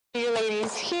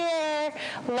ladies here.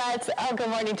 Good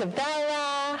morning to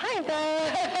Bella. Hi, Bella.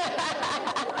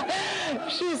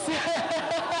 She's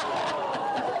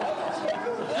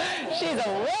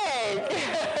awake.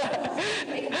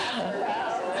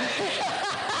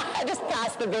 I just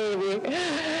passed the baby.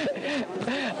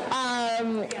 All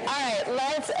right,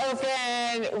 let's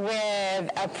open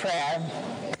with a prayer.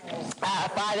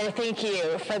 Father, thank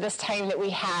you for this time that we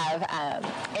have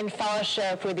in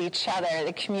fellowship with each other,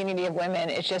 the community of women.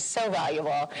 It's just so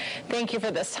valuable. Thank you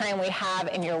for this time we have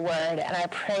in your word, and I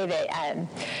pray that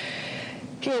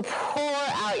you pour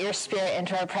out your spirit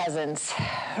into our presence.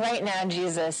 Right now,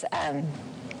 Jesus,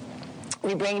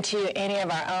 we bring to you any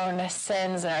of our own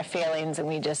sins and our failings, and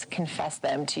we just confess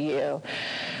them to you.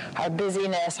 Our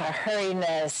busyness, our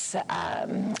hurriedness,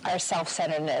 our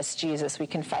self-centeredness, Jesus, we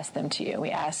confess them to you.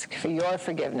 We ask for your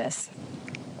forgiveness,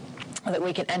 that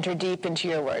we can enter deep into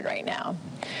your word right now.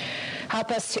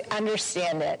 Help us to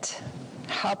understand it.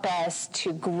 Help us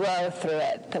to grow through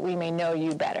it, that we may know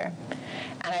you better.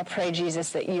 And I pray, Jesus,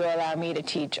 that you allow me to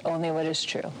teach only what is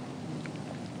true.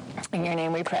 In your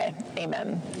name we pray.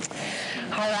 Amen.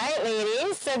 All right,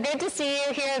 ladies. So good to see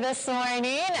you here this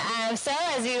morning. So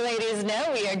as you ladies know,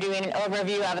 we are doing an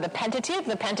overview of the Pentateuch.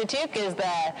 The Pentateuch is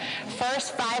the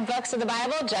first 5 books of the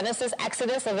Bible: Genesis,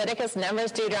 Exodus, Leviticus,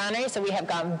 Numbers, Deuteronomy. So we have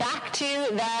gone back to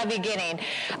the beginning.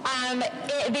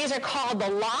 These are called the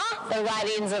Law, the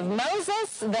writings of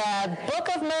Moses, the Book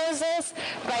of Moses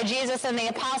by Jesus and the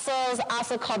Apostles,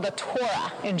 also called the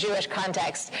Torah in Jewish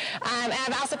context. And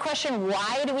I've asked the question,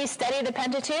 why do we study the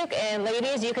Pentateuch? And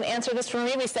ladies, you can answer this for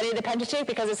me. We study the Pentateuch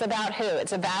because it's about who?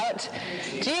 It's about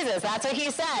Jesus. That's what he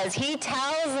says. He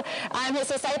tells his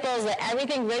disciples that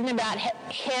everything written about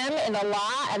him in the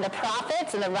law and the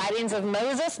prophets and the writings of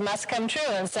Moses must come true.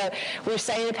 And so we're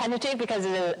studying the Pentateuch because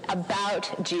it is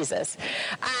about Jesus.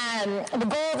 The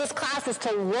goal of this class is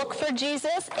to look for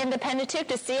Jesus in the Pentateuch,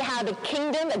 to see how the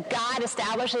kingdom that God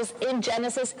establishes in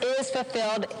Genesis is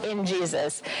fulfilled in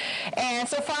Jesus. And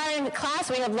so far in the class,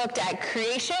 we have looked at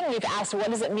creation. We've asked, what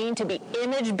does it mean to be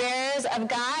image bearers of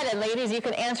God? And ladies, you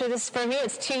can answer this for me.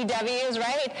 It's 2 W's,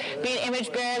 right? Being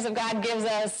image bearers of God gives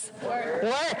us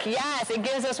work. Yes, it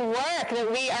gives us work,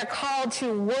 that we are called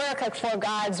to work for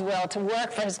God's will, to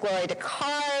work for his glory, to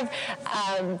carve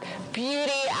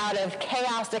beauty out of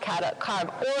chaos, to carve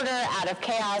order out of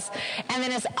chaos. And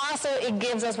then it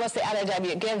gives us, what's the other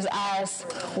W? It gives us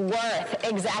worth.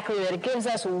 Exactly, that it gives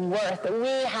us worth, that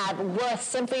we have worth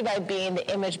simply by being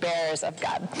the image bearers of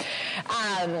God.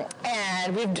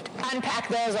 And we've unpacked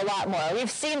those a lot more. We've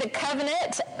seen the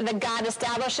covenant that God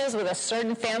establishes with a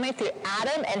certain family through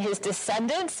Adam and his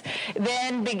descendants,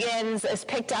 then is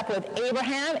picked up with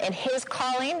Abraham and his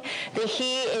calling, that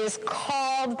he is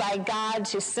called by God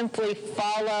to simply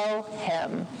follow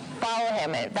him. Follow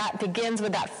him. That begins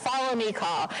with that follow me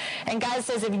call. And God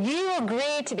says, if you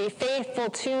agree to be faithful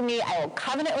to me, I will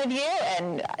covenant with you.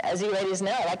 And as you ladies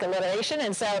know, I like alliteration.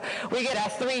 And so we get our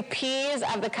 3 P's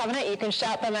of the covenant. You can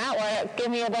shout them out, or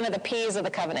give me one of the P's of the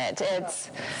covenant.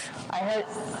 I heard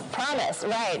promise,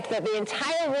 right? That the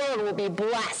entire world will be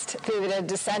blessed through the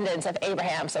descendants of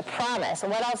Abraham. So promise.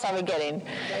 And what else are we getting?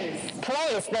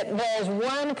 Place. That there's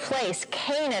one place.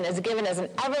 Canaan is given as an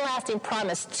everlasting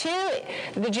promise to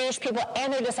the Jewish people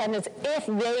and their descendants if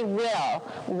they will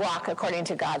walk according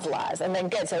to God's laws. And then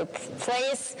good. So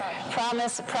place,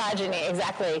 promise, progeny.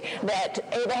 Exactly. That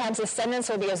Abraham's descendants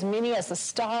will be as many as the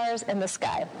stars in the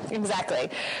sky. Exactly.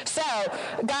 So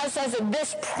God says that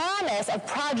this promise of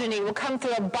progeny will come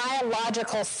through a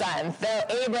biological son.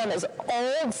 Though Abram is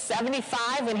old,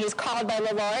 75, when he's called by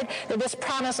the Lord, that this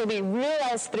promise will be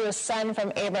realized through a son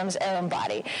from Abram's own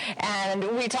body. And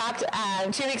we talked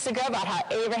 2 weeks ago about how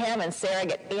Abraham and Sarah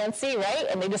get antsy, right?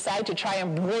 And they decide to try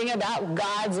and bring about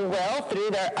God's will through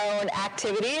their own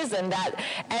activities, and that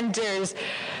enters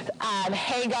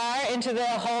Hagar into the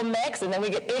whole mix, and then we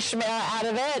get Ishmael out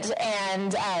of it.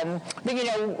 And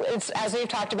it's, as we've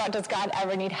talked about, does God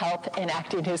ever need help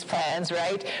enacting his plans,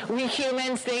 right? We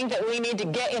humans think that we need to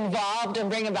get involved and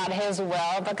bring about his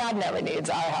will, but God never needs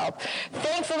our help.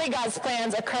 Thankfully, God's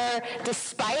plans occur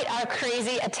despite our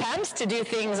crazy attempts to do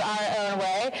things our own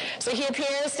way. So he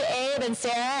appears to Abe and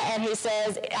Sarah, and he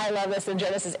says, I love this in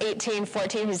Genesis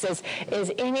 18:14, he says,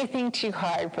 is anything too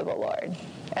hard for the Lord?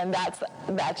 And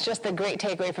that's just the great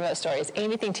takeaway from those stories.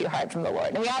 Anything too hard from the Lord.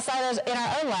 And we also saw those in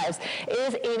our own lives.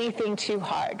 Is anything too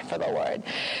hard for the Lord?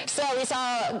 So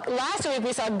last week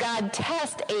we saw God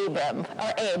test Abe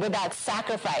with that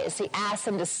sacrifice. He asked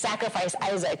him to sacrifice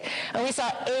Isaac. And we saw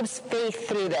Abe's faith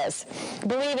through this,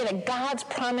 believing that God's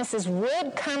promises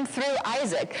would come through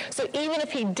Isaac. So even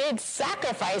if he did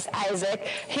sacrifice Isaac,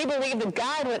 he believed that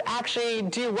God would actually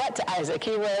do what to Isaac?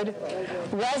 He would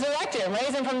resurrect him, raise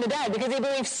him from the dead, because he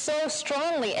believed so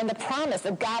strongly in the promise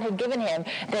that God had given him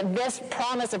that this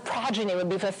promise of progeny would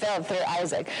be fulfilled through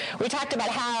Isaac. We talked about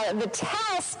how the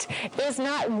test is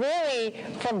not really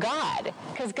for God,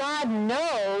 because God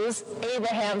knows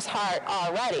Abraham's heart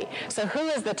already. So who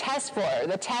is the test for?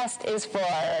 The test is for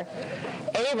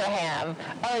Abraham.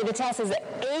 The test is that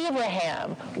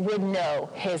Abraham would know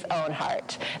his own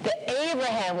heart, that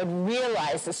Abraham would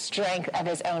realize the strength of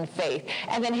his own faith.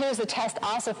 And then here's the test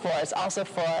also for? It's also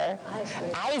for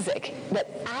Isaac, that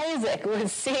Isaac would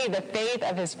see the faith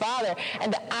of his father,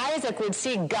 and that Isaac would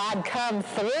see God come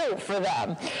through for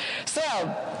them. So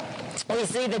we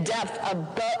see the depth of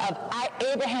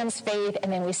Abraham's faith,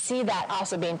 and then we see that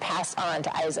also being passed on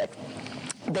to Isaac.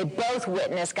 They both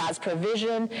witnessed God's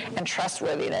provision and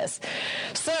trustworthiness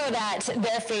so that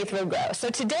their faith would grow.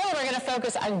 So today we're going to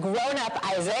focus on grown-up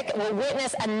Isaac. We'll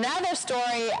witness another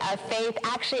story of faith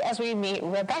actually as we meet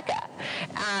Rebekah.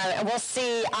 And we'll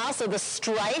see also the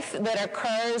strife that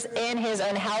occurs in his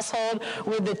own household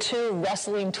with the two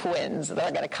wrestling twins that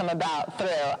are going to come about through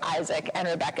Isaac and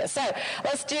Rebekah. So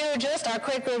let's do just our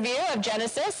quick review of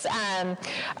Genesis,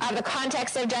 of the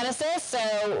context of Genesis.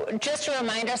 So just to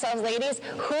remind ourselves, ladies,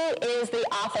 who is the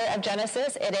author of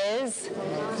Genesis? It is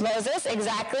Moses,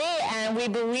 exactly. And we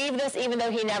believe this even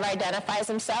though he never identifies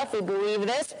himself. We believe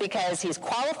this because he's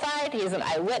qualified. He's an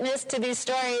eyewitness to these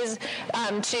stories,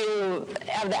 of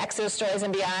the Exodus stories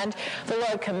and beyond. The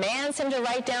Lord commands him to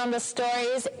write down the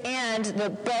stories, and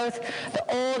both the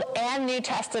Old and New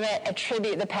Testament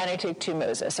attribute the Pentateuch to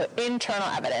Moses. So internal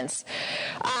evidence.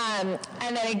 And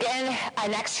then again,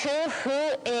 next who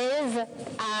is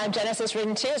Genesis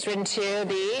written to? It's written to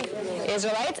the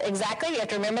Israelites, exactly. You have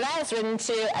to remember that. It's written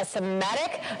to a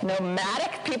Semitic,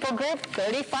 nomadic people group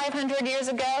 3,500 years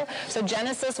ago. So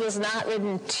Genesis was not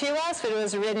written to us, but it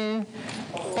was written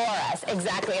for us,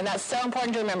 exactly. And that's so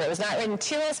important to remember. It was not written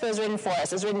to us, but it was written for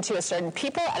us. It was written to a certain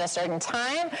people at a certain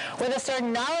time with a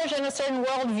certain knowledge and a certain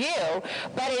worldview,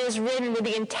 but it is written with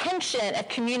the intention of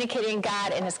communicating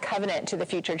God and his covenant to the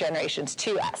future generations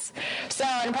to us. So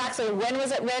in approximately when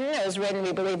was it written? It was written,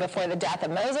 we believe, before the death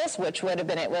of Moses, which would have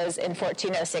been, it was in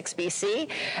 1406 BC.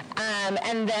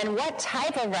 And then what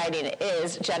type of writing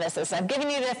is Genesis? I've given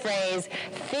you the phrase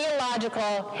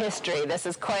theological history. This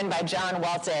is coined by John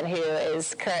Walton, who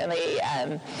is currently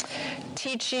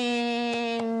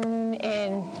teaching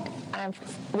in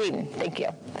Wheaton. Thank you.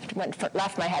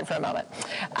 Left my head for a moment.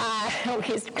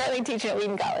 He's currently teaching at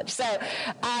Wheaton College. So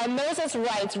Moses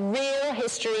writes real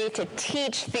history to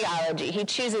teach theology. He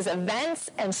chooses events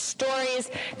and stories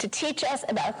to teach us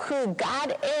about who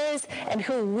God is and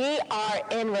who we are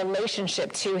in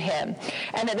relationship to him.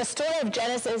 And that the story of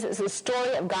Genesis is the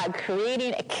story of God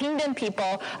creating a kingdom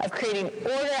people, of creating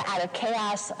order out of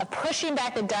chaos, of pushing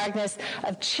back the darkness,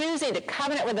 of choosing to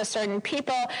covenant with a certain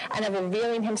people, and of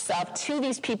revealing himself to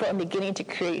these people and beginning to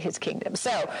create his kingdom.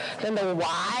 So then the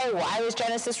why was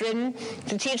Genesis written?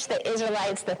 To teach the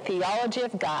Israelites the theology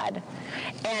of God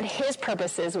and his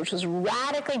purposes, which was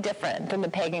radically different than the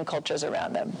pagan cultures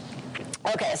around them.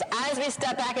 Okay, so as we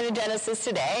step back into Genesis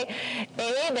today,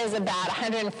 Abe is about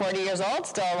 140 years old,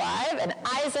 still alive, and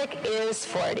Isaac is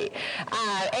 40.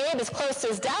 Abe is close to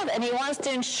his death, and he wants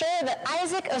to ensure that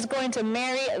Isaac is going to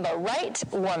marry the right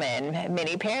woman.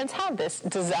 Many parents have this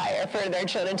desire for their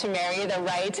children to marry the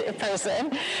right person.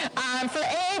 For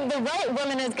Abe, the right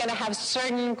woman is going to have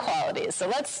certain qualities. So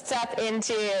let's step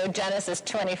into Genesis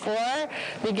 24,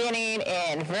 beginning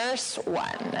in verse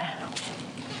 1.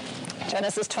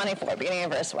 Genesis 24, beginning in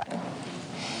verse 1.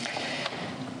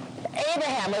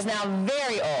 Abraham was now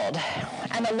very old,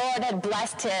 and the Lord had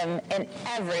blessed him in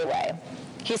every way.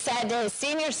 He said to his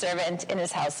senior servant in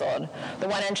his household, the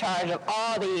one in charge of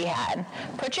all that he had,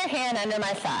 "Put your hand under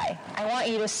my thigh. I want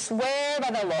you to swear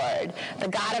by the Lord, the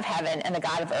God of heaven and the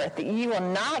God of earth, that you will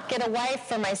not get a wife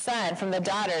for my son from the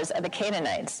daughters of the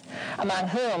Canaanites, among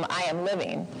whom I am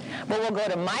living, but will go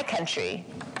to my country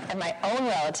and my own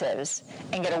relatives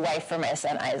and get a wife for my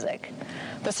son Isaac."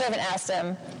 The servant asked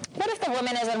him, "What if the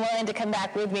woman is unwilling to come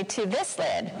back with me to this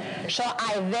land? Shall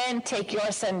I then take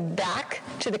your son back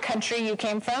to the country you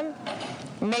came from?"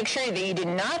 Make sure that you do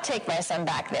not take my son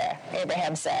back there,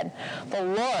 Abraham said. The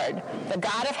Lord, the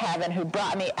God of heaven, who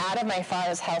brought me out of my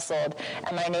father's household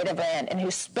and my native land, and who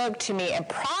spoke to me and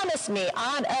promised me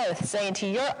on oath, saying, to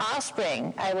your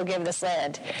offspring I will give this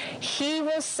land. He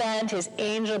will send his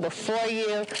angel before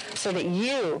you so that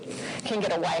you can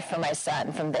get a wife for my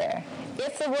son from there.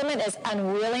 If the woman is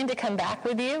unwilling to come back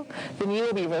with you, then you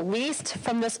will be released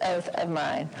from this oath of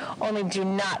mine. Only do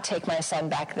not take my son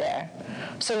back there.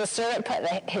 So the servant put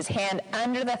his hand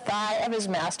under the thigh of his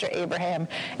master Abraham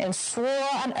and swore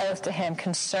an oath to him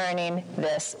concerning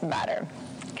this matter.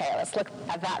 Okay, let's look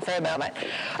at that for a moment.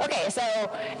 Okay, so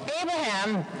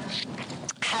Abraham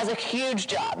has a huge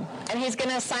job, and he's going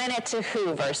to assign it to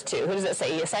who, verse 2? Who does it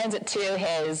say? He assigns it to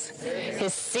his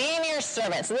senior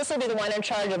servant. So this will be the one in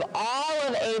charge of all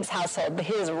of Abe's household,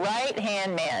 his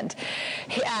right-hand man.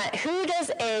 Who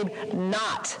does Abe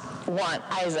not want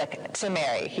Isaac to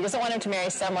marry? He doesn't want him to marry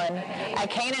someone, a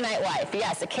Canaanite wife.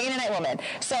 Yes, a Canaanite woman.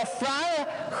 So from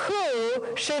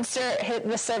who should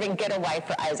the servant get a wife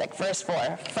for Isaac? Verse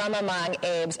 4, from among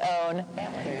Abe's own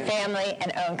family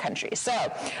and own country. So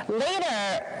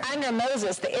later, under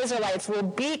Moses, the Israelites will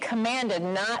be commanded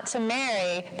not to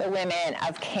marry the women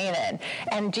of Canaan.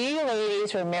 And do you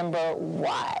ladies remember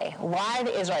why? Why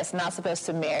the Israelites are not supposed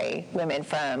to marry women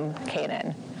from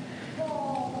Canaan?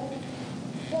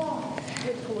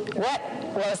 What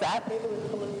was that?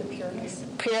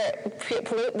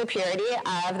 Pollute the purity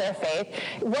of their faith.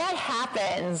 What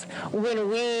happens when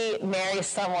we marry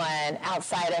someone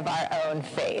outside of our own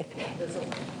faith?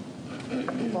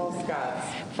 False gods.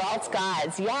 False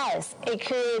gods, yes. It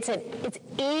creates it's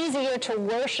easier to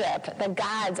worship the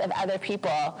gods of other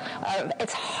people.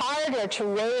 It's harder to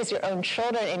raise your own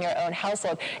children in your own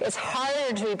household. It's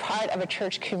harder to be part of a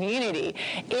church community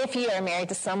if you are married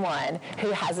to someone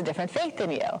who has a different faith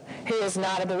than you, who is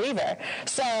not a believer.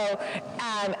 So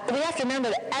we have to remember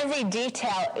that every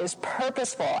detail is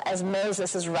purposeful as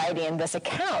Moses is writing this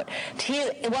account. He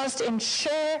wants to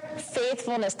ensure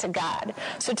faithfulness to God.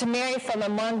 So to marry from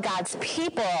among God's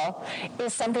people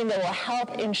is something that will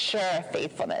help ensure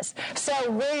faithfulness. So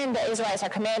when the Israelites are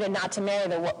commanded not to marry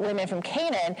the women from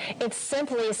Canaan, it's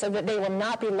simply so that they will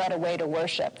not be led away to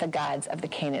worship the gods of the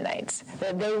Canaanites.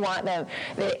 That they want them.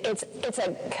 It's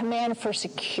a command for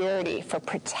security, for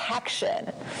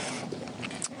protection.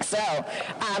 So,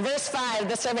 verse 5,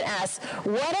 the servant asks,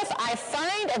 what if I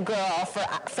find a girl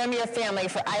from your family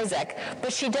for Isaac,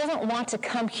 but she doesn't want to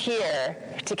come here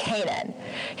to Canaan?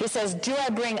 He says, do I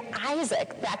bring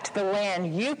Isaac back to the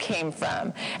land you came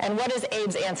from? And what is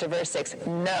Abe's answer? Verse 6,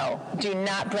 no, do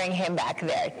not bring him back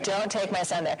there. Don't take my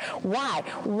son there. Why?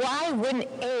 Why wouldn't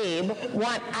Abe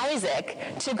want Isaac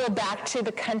to go back to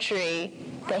the country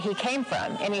that he came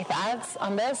from? Any thoughts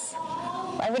on this?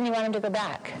 Why wouldn't you want him to go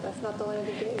back? That's not the land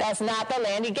he gave. That's not the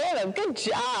land he gave him. Good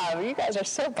job. You guys are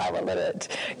so Bible literate.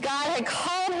 God had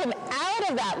called him out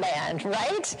of that land,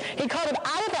 right? He called him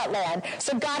out of that land.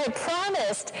 So God had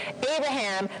promised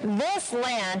Abraham this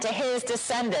land to his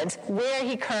descendants where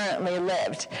he currently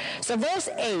lived. So verse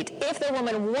 8, if the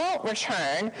woman won't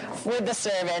return with the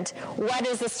servant, what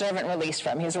is the servant released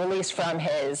from? He's released from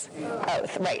his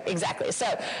oath. Right, exactly. So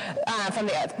from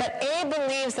the oath. But Abe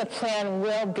believes the plan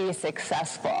will be successful.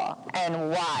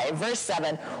 And why? Verse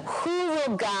 7, who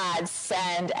will God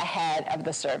send ahead of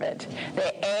the servant?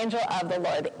 The angel of the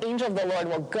Lord. The angel of the Lord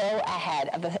will go ahead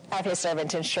of his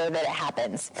servant to ensure that it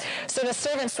happens. So the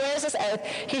servant swears this oath.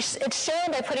 It's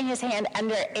shown by putting his hand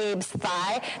under Abe's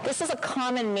thigh. This is a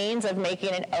common means of making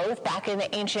an oath back in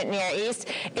the ancient Near East.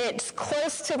 It's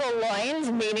close to the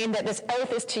loins, meaning that this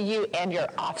oath is to you and your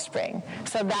offspring.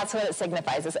 So that's what it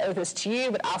signifies. This oath is to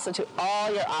you, but also to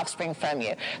all your offspring from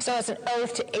you. So it's an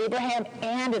oath to Abraham,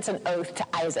 and it's an oath to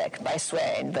Isaac by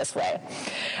swearing this way.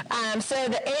 So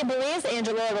the Abe believes the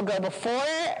angel of the Lord will go before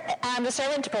the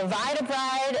servant to provide a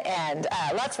bride, and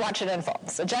let's watch it unfold.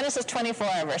 So Genesis 24,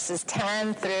 verses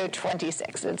 10 through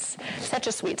 26. It's such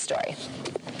a sweet story.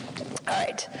 All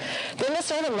right. Then the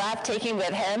servant left, taking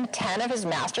with him 10 of his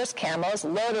master's camels,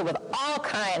 loaded with all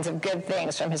kinds of good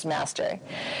things from his master.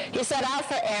 He set out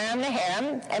for Aram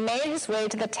Naharaim and made his way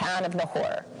to the town of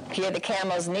Nahor. Here the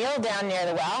camels kneeled down near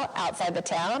the well outside the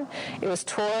town. It was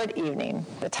toward evening,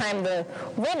 the time the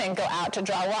women go out to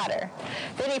draw water.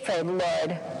 Then he prayed,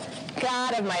 Lord,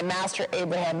 God of my master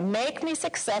Abraham, make me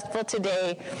successful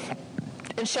today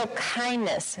and show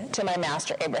kindness to my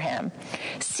master Abraham.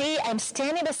 See, I'm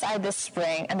standing beside this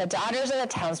spring, and the daughters of the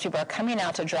townspeople are coming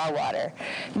out to draw water.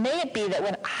 May it be that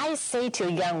when I say to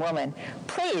a young woman,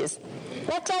 please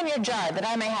let down your jar that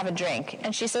I may have a drink.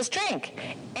 And she says, drink,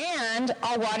 and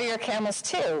I'll water your camels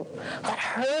too. Let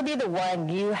her be the one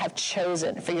you have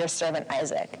chosen for your servant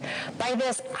Isaac. By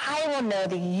this I will know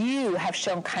that you have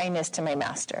shown kindness to my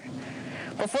master.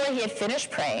 Before he had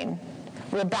finished praying,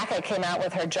 Rebekah came out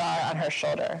with her jar on her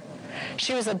shoulder.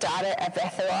 She was the daughter of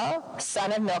Bethuel,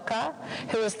 son of Milcah,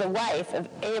 who was the wife of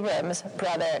Abram's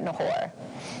brother Nahor.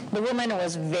 The woman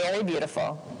was very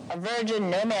beautiful, a virgin,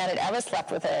 no man had ever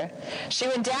slept with her. She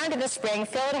went down to the spring,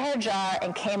 filled her jar,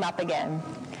 and came up again.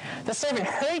 The servant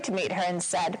hurried to meet her and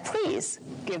said, please,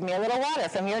 give me a little water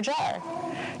from your jar.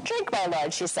 Drink, my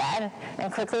lord, she said,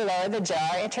 and quickly lowered the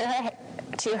jar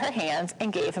into her hands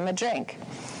and gave him a drink.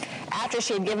 After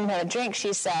she had given him a drink,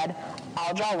 she said,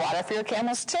 I'll draw water for your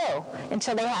camels too,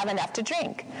 until they have enough to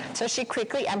drink. So she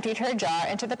quickly emptied her jar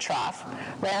into the trough,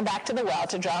 ran back to the well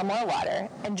to draw more water,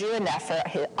 and drew enough for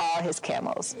all his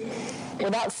camels.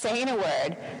 Without saying a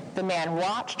word, the man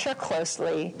watched her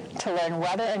closely to learn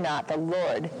whether or not the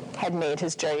Lord had made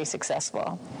his journey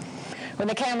successful. When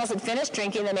the camels had finished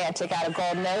drinking, the man took out a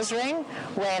gold nose ring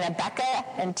weighing a beka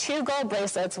and 2 gold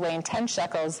bracelets weighing 10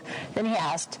 shekels. Then he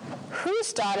asked,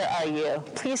 whose daughter are you?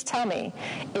 Please tell me,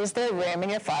 is there room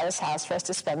in your father's house for us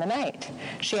to spend the night?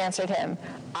 She answered him,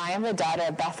 I am the daughter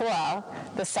of Bethuel,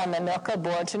 the son of Milcah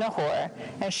born to Nahor.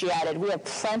 And she added, we have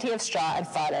plenty of straw and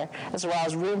fodder, as well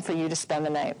as room for you to spend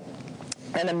the night.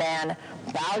 And the man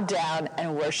bowed down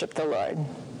and worshipped the Lord,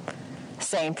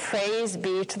 saying, praise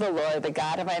be to the Lord, the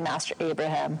God of my master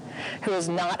Abraham, who has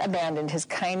not abandoned his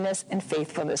kindness and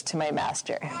faithfulness to my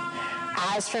master.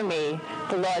 As for me,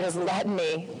 the Lord has led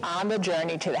me on the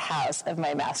journey to the house of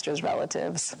my master's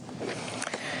relatives.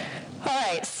 All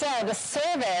right, so the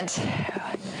servant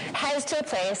heads to a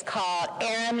place called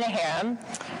Aram Naharaim,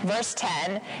 verse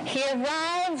 10. He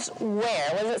arrives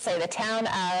where? What does it say? The town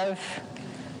of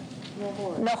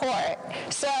Nahor.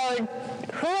 So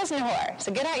who is Nahor?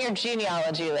 So get out your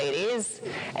genealogy, ladies,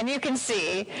 and you can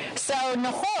see. So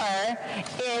Nahor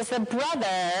is the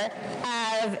brother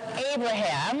of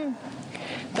Abraham,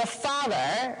 the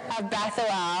father of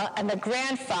Bethuel, and the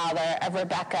grandfather of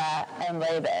Rebekah and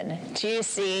Laban. Do you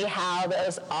see how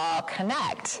those all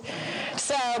connect?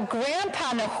 So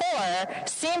Grandpa Nahor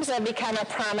seems to have become a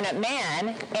prominent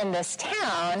man in this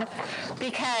town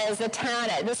because the town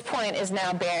at this point is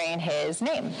now bearing his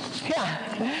name. Yeah.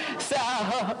 So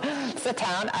it's the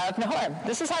town of Nahor.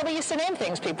 This is how we used to name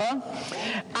things, people.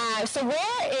 So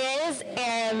where is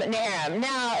Aram Naharaim?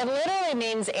 Now, it literally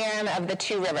means Aram of the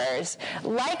 2 rivers.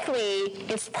 Likely,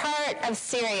 it's part of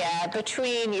Syria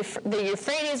between the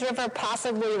Euphrates River,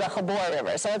 possibly the Habor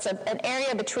River. So it's an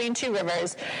area between 2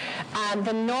 rivers.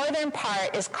 The northern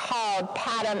part is called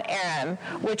Padam Aram,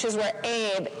 which is where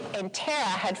Abe and Terah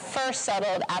had first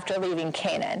settled after leaving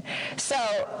Canaan. So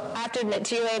I have to admit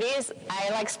to you ladies,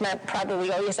 I spent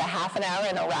probably at least a half an hour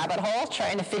in a rabbit hole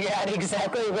trying to figure out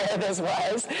exactly where this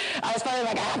was. I was probably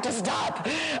like, I have to stop.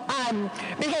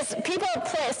 Because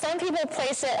some people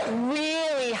place it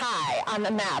really high on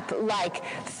the map, like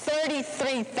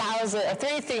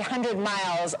 3,300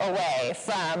 miles away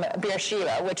from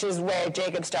Beersheba, which is where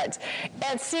Jacob starts.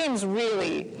 It seems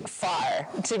really far,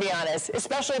 to be honest,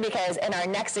 especially because in our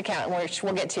next account, which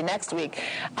we'll get to next week,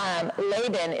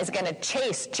 Laban is going to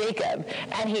chase Jacob,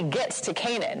 and he gets to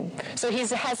Canaan. So he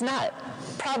has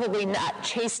probably not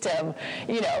chased him,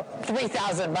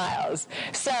 3,000 miles.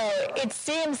 So it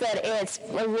seems that it's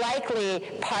likely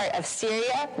part of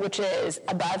Syria, which is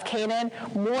above Canaan,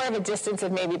 more of a distance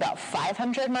of maybe about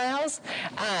 500 miles,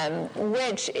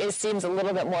 which seems a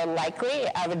little bit more likely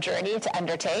of a journey to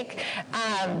undertake.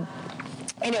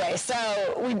 Anyway, so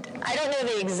I don't know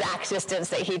the exact distance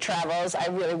that he travels. I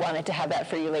really wanted to have that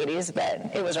for you ladies,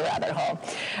 but it was a rabbit hole.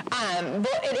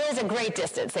 But it is a great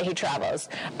distance that he travels.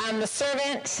 The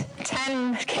servant,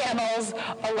 10 camels,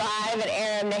 arrive at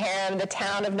Aram Naharaim, the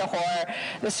town of Nahor.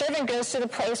 The servant goes to the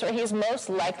place where he's most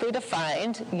likely to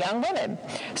find young women.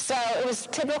 So it was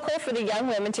typical for the young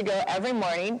women to go every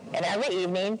morning and every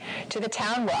evening to the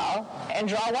town well and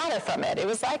draw water from it. It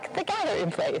was like the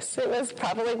gathering place. It was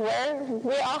probably where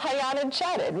we all hung out and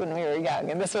chatted when we were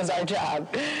young, and this was our job.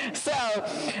 So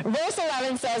verse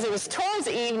 11 says, it was towards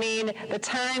evening, the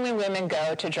time when women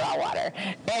go to draw water.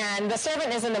 And the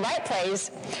servant is in the right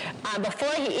place.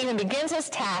 Before he even begins his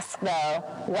task, though,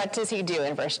 what does he do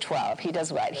in verse 12? He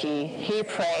does what? He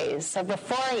prays. So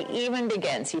before he even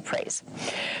begins, he prays.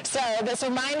 So this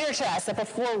reminder to us that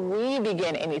before we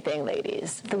begin anything,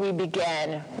 ladies, that we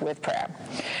begin with prayer.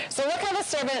 So look how the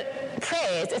servant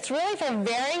prays. It's really for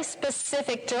very specific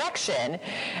specific direction.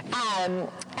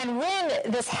 And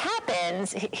when this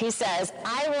happens, he says,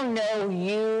 I will know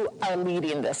you are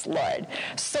leading this, Lord.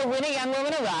 So when a young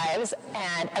woman arrives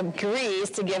and agrees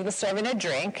to give the servant a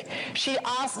drink, she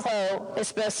also is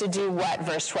supposed to do what?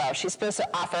 Verse 12. She's supposed to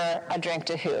offer a drink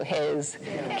to who? His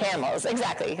camels.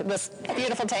 Exactly. This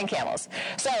beautiful 10 camels.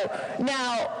 So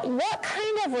now, what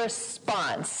kind of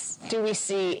response would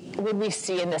we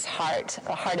see in this heart,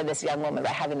 the heart of this young woman by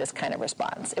having this kind of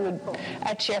response? It would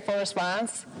a cheerful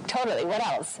response? Totally. What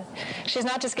else? She's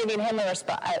not just giving him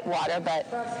water,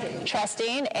 but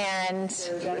trusting and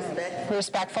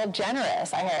respectful,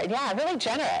 generous, I heard. Yeah, really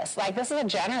generous. Like, this is a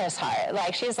generous heart.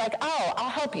 Like, she's like, oh, I'll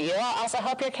help you. I'll also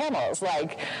help your camels.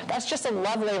 Like, that's just a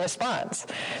lovely response.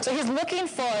 So he's looking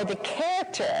for the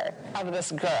character of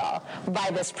this girl by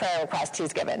this prayer request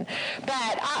he's given.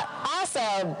 But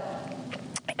also,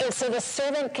 so the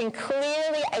servant can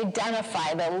clearly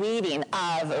identify the leading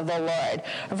of the Lord.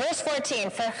 Verse 14,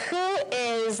 for who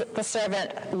is the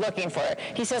servant looking for?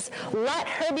 He says, let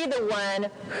her be the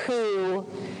one who,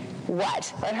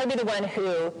 what? Let her be the one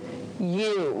who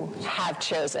you have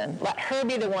chosen. Let her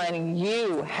be the one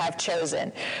you have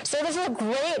chosen. So this is a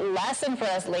great lesson for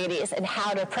us ladies in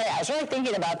how to pray. I was really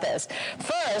thinking about this.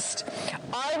 First,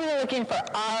 are we looking for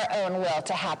our own will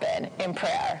to happen in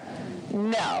prayer?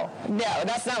 No,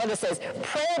 that's not what this is.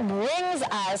 Prayer brings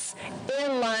us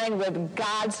in line with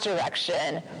God's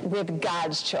direction, with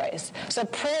God's choice. So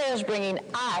prayer is bringing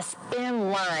us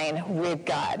in line with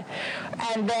God.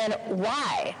 And then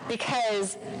why?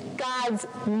 Because God's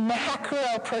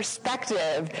macro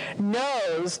perspective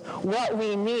knows what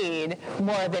we need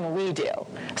more than we do.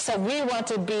 So we want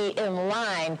to be in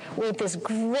line with this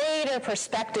greater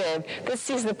perspective that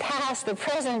sees the past, the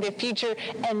present, the future,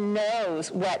 and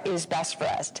knows what is best for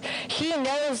us. He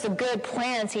knows the good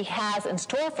plans he has in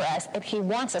store for us, and he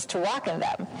wants us to walk in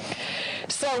them.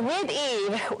 So with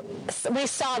Eve, we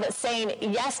saw that saying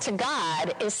yes to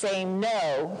God is saying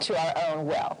no to our own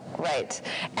will, right?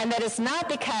 And that it's not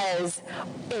because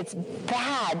it's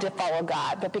bad to follow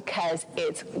God, but because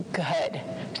it's good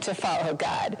to follow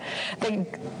God.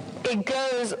 It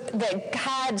goes that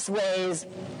God's ways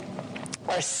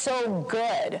are so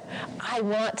good. I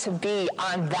want to be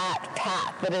on that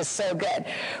path that is so good.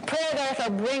 Prayer, therefore,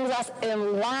 brings us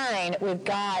in line with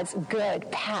God's good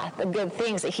path, the good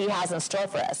things that he has in store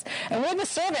for us. And with the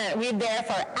servant, we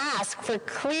therefore ask for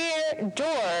clear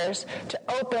doors to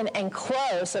open and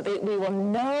close so that we will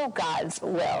know God's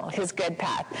will, his good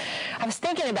path. I was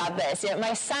thinking about this.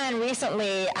 My son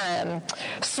recently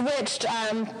switched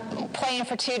playing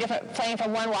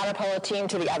from one water polo team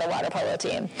to the other water polo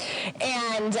team.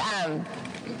 And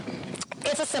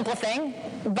it's a simple thing,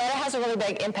 but it has a really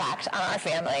big impact on our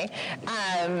family.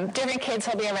 Different kids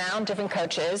he'll be around, different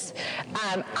coaches.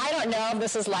 I don't know if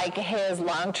this is like his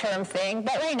long-term thing,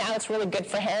 but right now it's really good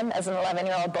for him as an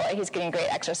 11-year-old boy. He's getting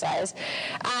great exercise.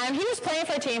 He was playing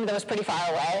for a team that was pretty far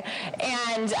away,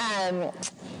 and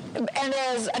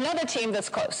there's another team that's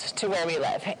close to where we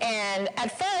live. And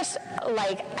at first,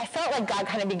 I felt like God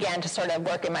kind of began to sort of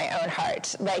work in my own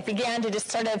heart. Began to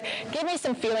just sort of give me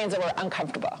some feelings that were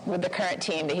uncomfortable with the current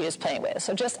team that he was playing with.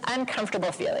 So just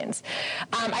uncomfortable feelings.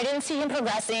 I didn't see him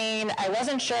progressing. I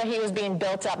wasn't sure he was being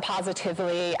built up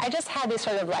positively. I just had this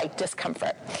sort of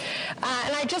discomfort.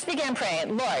 And I just began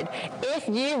praying, Lord, if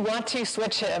you want to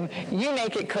switch him, you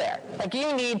make it clear.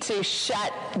 You need to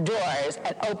shut doors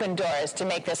and open doors to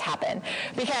make this happen,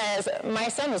 because my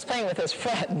son was playing with his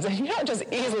friends, and you don't just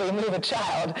easily move a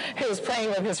child who's playing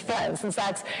with his friends, since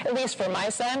that's, at least for my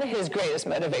son, his greatest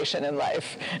motivation in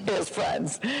life is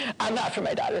friends. Not for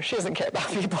my daughter. She doesn't care about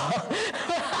people.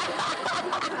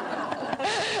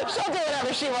 She'll do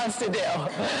whatever she wants to do.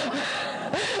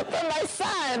 For my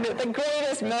son, the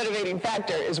greatest motivating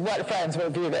factor is what friends will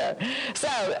be there. So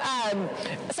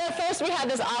first we had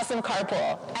this awesome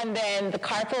carpool, and then the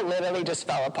carpool literally just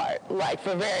fell apart,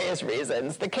 for various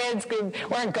reasons. The kids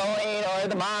weren't going, or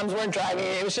the moms weren't driving.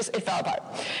 It fell apart.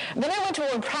 Then I went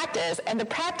to a practice, and the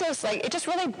practice, it just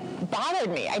really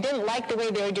bothered me. I didn't like the way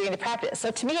they were doing the practice.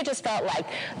 So to me, it just felt like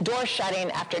door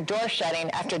shutting after door shutting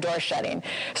after door shutting.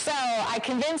 So I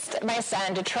convinced my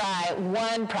son to try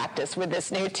one practice with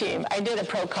this new team. I did a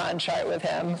pro-con chart with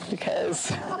him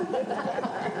because a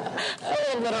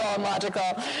little literal and logical.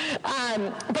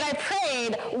 But I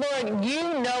prayed, Lord, you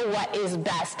know what what is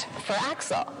best for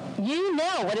Axel. You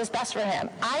know what is best for him.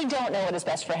 I don't know what is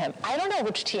best for him. I don't know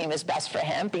which team is best for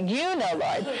him, but you know,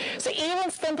 Lord. So even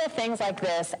simple things like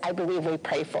this, I believe we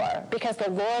pray for, because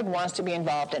the Lord wants to be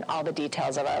involved in all the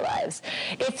details of our lives.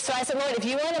 So I said, Lord, if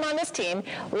you want him on this team,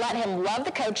 let him love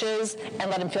the coaches and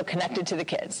let him feel connected to the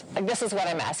kids. Like, this is what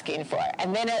I'm asking for.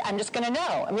 And then I'm just going to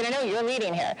know. I'm going to know you're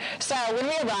leading here. So when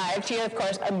we arrived, he, of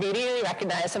course, immediately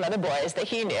recognized some other boys that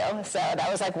he knew. So that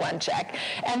was like one check.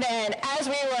 And then as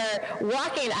we were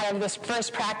walking out of this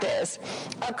first practice,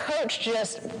 a coach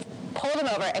just pulled him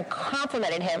over and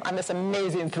complimented him on this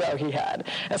amazing throw he had.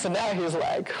 And so now he's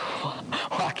like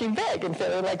walking big and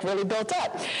feeling like really built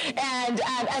up. And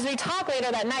as we talked later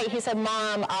that night, he said,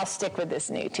 Mom, I'll stick with this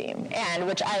new team. And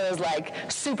which I was like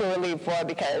super relieved for,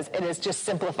 because it is just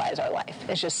simplifies our life.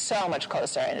 It's just so much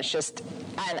closer. And it's just,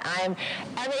 and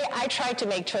I try to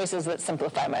make choices that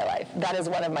simplify my life. That is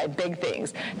one of my big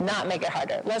things, not make it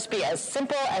harder. Let's be as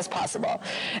simple as possible.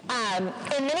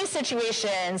 In many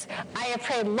situations, I have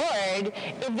prayed, Lord,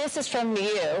 if this is from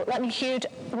you, let me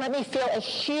feel a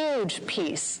huge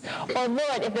peace. Or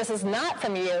Lord, if this is not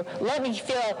from you, let me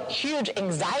feel huge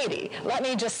anxiety. Let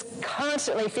me just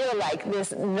constantly feel like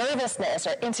this nervousness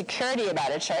or insecurity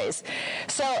about a choice.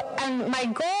 So, and my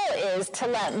goal is to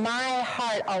let my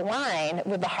heart align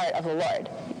with the heart of the Lord,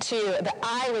 that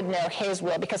I would know his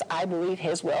will, because I believe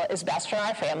his will is best for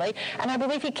our family, and I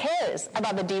believe he cares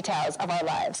about the details of our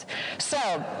lives.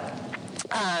 So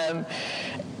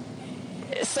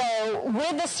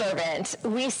with the servant,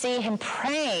 we see him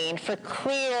praying for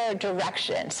clear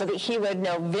direction so that he would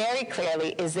know very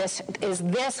clearly, is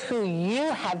this who you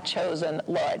have chosen,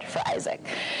 Lord, for Isaac?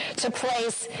 To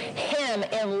place him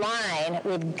in line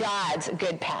with God's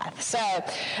good path. So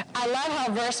I love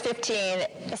how verse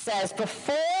 15 says,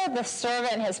 before the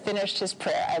servant has finished his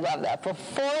prayer, I love that,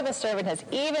 before the servant has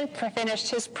even finished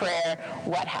his prayer,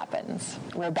 what happens?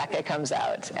 Rebecca comes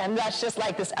out. And that's just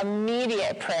like this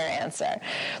immediate prayer answer.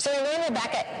 So we learn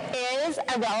Rebecca is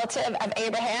a relative of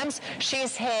Abraham's.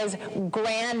 She's his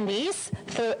grandniece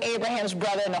through Abraham's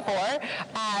brother Nahor.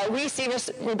 We see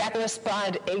Rebecca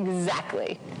respond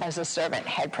exactly as the servant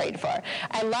had prayed for.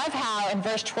 I love how in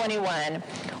verse 21,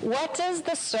 what does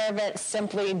the servant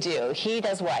simply do? He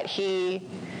does what? He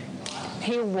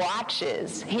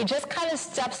watches. He just kind of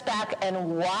steps back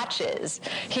and watches.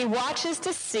 He watches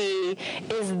to see,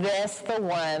 is this the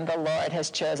one the Lord has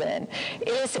chosen?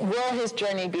 Will his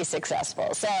journey be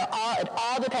successful? So it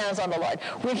all depends on the Lord.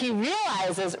 When he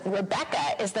realizes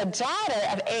Rebecca is the daughter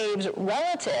of Abe's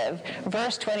relative,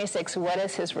 verse 26, what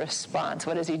is his response?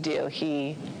 What does he do?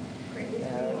 He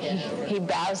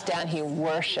bows down, he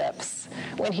worships.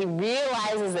 When he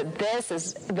realizes that this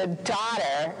is the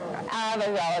daughter of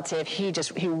a relative,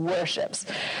 he worships.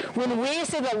 When we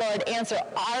see the Lord answer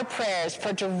our prayers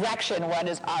for direction, what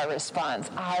is our response?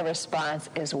 Our response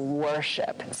is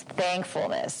worship. It's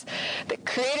thankfulness. The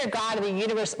Creator God of the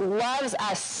universe loves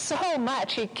us so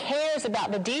much. He cares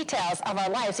about the details of our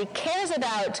lives. He cares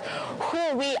about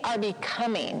who we are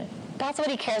becoming. That's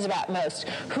what he cares about most,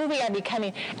 who we are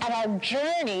becoming. And our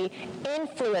journey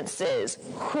influences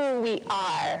who we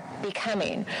are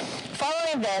becoming.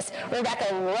 Following this,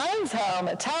 Rebecca runs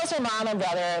home, tells her mom and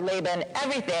brother, Laban,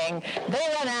 everything. They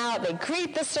run out, they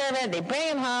greet the servant, they bring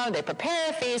him home, they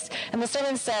prepare a feast, and the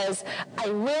servant says, I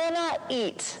will not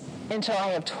eat until I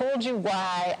have told you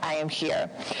why I am here.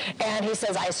 And he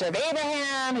says, I serve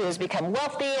Abraham, who has become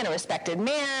wealthy and a respected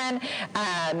man,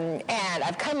 and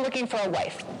I've come looking for a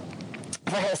wife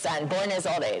for his son, born in his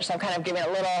old age. So I'm kind of giving a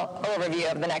little overview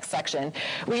of the next section.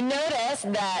 We notice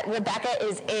that Rebecca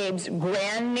is Abe's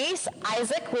grandniece.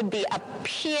 Isaac would be a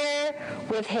peer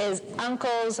with his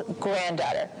uncle's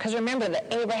granddaughter. Because remember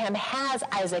that Abraham has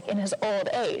Isaac in his old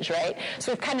age, right?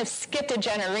 So we've kind of skipped a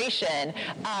generation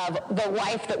of the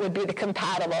wife that would be the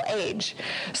compatible age.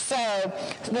 So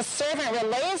the servant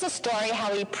relays the story,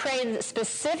 how he prayed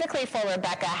specifically for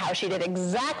Rebecca, how she did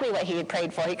exactly what he had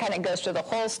prayed for. He kind of goes through the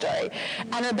whole story.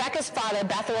 And Rebecca's father,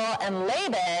 Bethuel and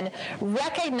Laban,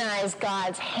 recognize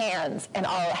God's hand in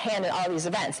all these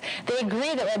events. They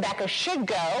agree that Rebecca should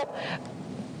go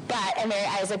and marry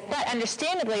Isaac, but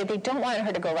understandably, they don't want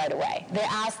her to go right away. They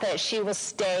ask that she will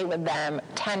stay with them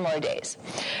 10 more days.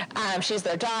 She's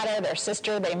their daughter, their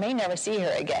sister. They may never see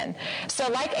her again. So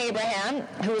like Abraham,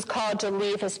 who was called to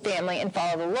leave his family and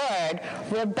follow the Lord,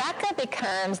 Rebecca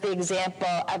becomes the example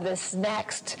of this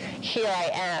next, here I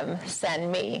am,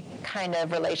 send me kind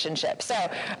of relationship. So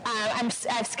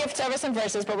I've skipped over some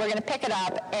verses, but we're going to pick it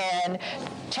up in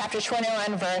chapter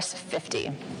 21, verse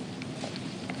 50.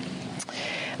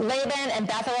 Laban and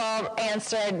Bethuel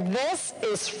answered, "This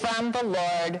is from the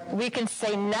Lord. We can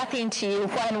say nothing to you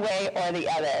one way or the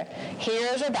other. Here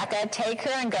is Rebekah. Take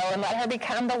her and go and let her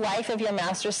become the wife of your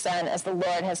master's son, as the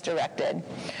Lord has directed."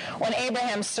 When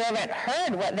Abraham's servant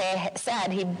heard what they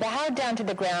said, he bowed down to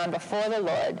the ground before the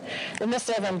Lord. Then the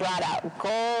servant brought out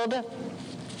gold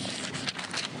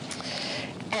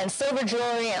and silver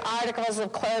jewelry and articles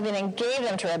of clothing and gave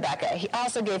them to Rebekah. He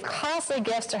also gave costly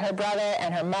gifts to her brother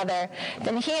and her mother.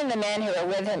 Then he and the men who were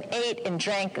with him ate and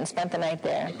drank and spent the night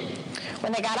there.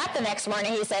 When they got up the next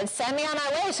morning, he said, "Send me on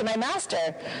our way to my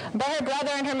master." But her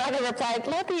brother and her mother replied,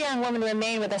 "Let the young woman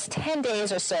remain with us 10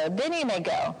 days or so, then you may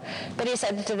go." But he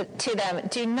said to them,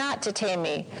 "Do not detain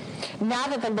me. Now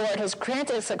that the Lord has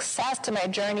granted success to my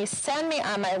journey, send me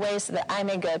on my way so that I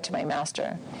may go to my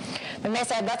master." Then they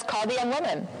said, "Let's call the young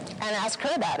woman and ask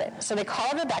her about it." So they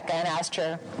called Rebekah and asked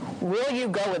her, "Will you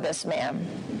go with this man?"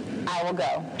 "I will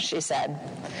go," she said.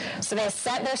 So they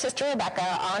sent their sister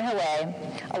Rebekah on her way,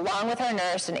 along with her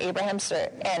nurse and Abraham's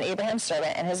servant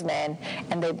and his men,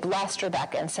 and they blessed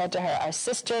Rebekah and said to her, "Our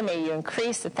sister, may you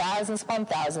increase to thousands upon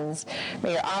thousands.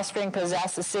 May your offspring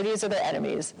possess the cities of their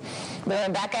enemies."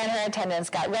 Then Rebekah and her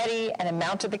attendants got ready and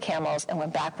mounted the camels and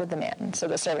went back with the man. So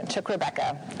the servant took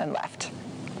Rebekah and left.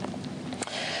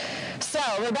 So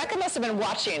Rebekah must have been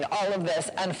watching all of this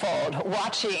unfold,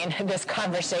 watching this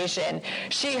conversation.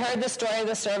 She heard the story of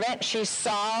the servant. She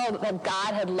saw that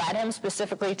God had led him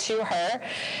specifically to her,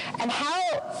 and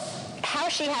how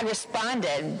she had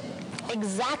responded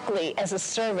exactly as the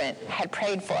servant had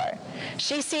prayed for.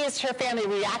 She sees her family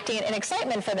reacting in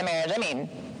excitement for the marriage.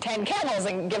 10 camels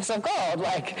and gifts of gold.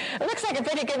 It looks like a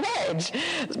pretty good marriage.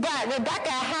 But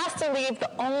Rebekah has to leave the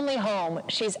only home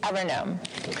she's ever known,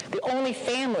 the only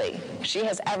family she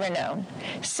has ever known,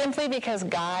 simply because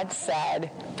God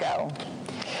said, "Go."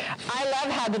 I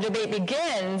love how the debate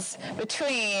begins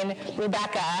between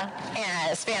Rebekah and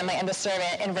his family and the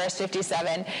servant in verse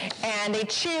 57, and they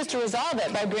choose to resolve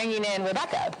it by bringing in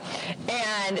Rebekah.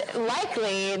 And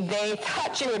likely they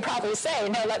thought she would probably say,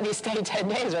 "No, let me stay 10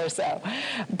 days or so."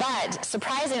 But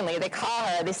surprisingly, they call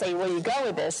her, they say, "Will you go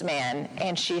with this man?"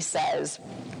 And she says,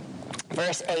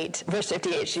 verse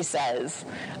 58, she says,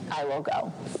 "I will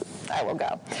go. I will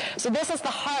go." So this is the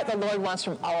heart the Lord wants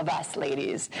from all of us,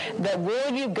 ladies. The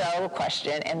 "will you go"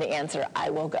 question and the answer, "I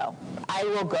will go. I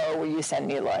will go where you send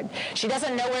me, Lord." She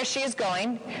doesn't know where she's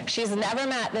going. She's never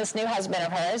met this new husband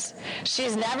of hers.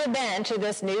 She's never been to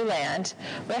this new land.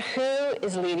 But who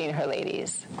is leading her,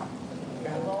 ladies?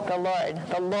 The Lord.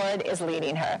 The Lord is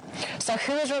leading her. So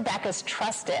who is Rebekah's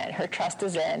trust in? Her trust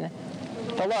is in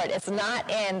the Lord. It's not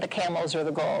in the camels or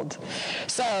the gold.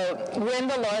 So when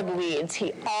the Lord leads,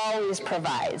 he always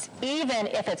provides, even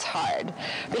if it's hard.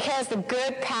 Because the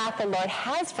good path the Lord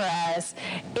has for us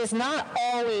is not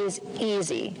always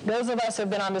easy. Those of us who have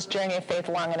been on this journey of faith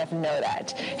long enough know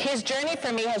that. His journey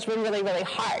for me has been really, really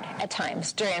hard at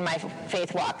times during my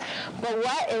faith walk. But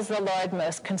what is the Lord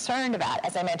most concerned about?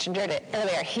 As I mentioned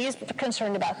earlier, he's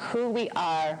concerned about who we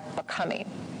are becoming.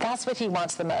 That's what he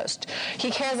wants the most. He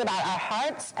cares about our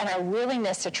hearts and our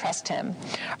willingness to trust him,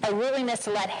 our willingness to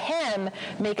let him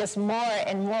make us more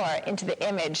and more into the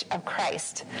image of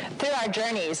Christ. Through our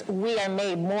journeys, we are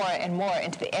made more and more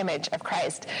into the image of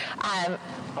Christ.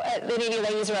 Maybe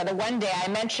ladies remember, one day I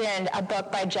mentioned a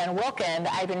book by Jen Wilkin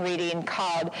that I've been reading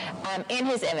called In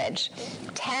His Image,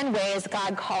 10 Ways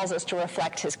God Calls Us to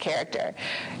Reflect His Character.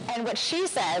 And what she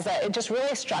says, it just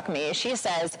really struck me, she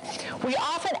says, we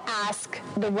often ask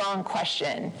the wrong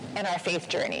question in our faith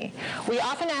journey. We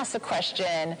often ask the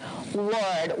question,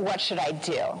 "Lord, what should I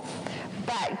do?"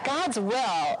 But God's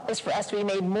will is for us to be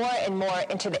made more and more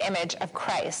into the image of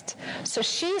Christ. So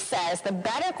she says the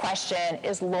better question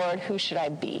is, "Lord, who should I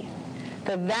be?"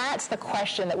 That's the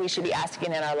question that we should be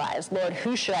asking in our lives. Lord,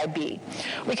 who should I be?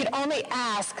 We could only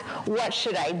ask, what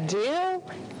should I do,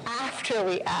 after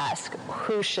we ask,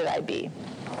 who should I be?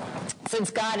 Since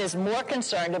God is more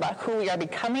concerned about who we are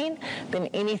becoming than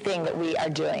anything that we are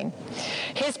doing.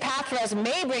 His path for us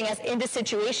may bring us into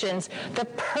situations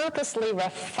that purposely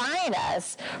refine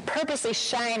us, purposely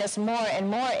shine us more and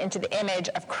more into the image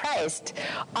of Christ.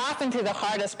 Often through the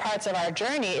hardest parts of our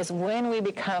journey is when we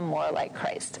become more like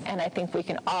Christ. And I think we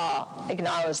can all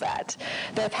acknowledge that.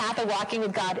 The path of walking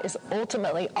with God is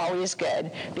ultimately always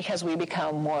good because we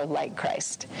become more like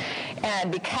Christ.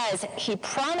 And because he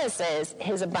promises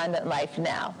his abundant life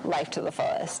now, life to the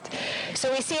fullest.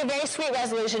 So we see a very sweet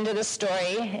resolution to this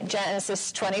story,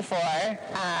 Genesis 24,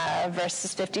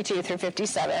 verses 52 through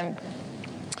 57.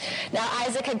 Now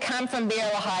Isaac had come from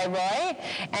Beer-lahai-roi,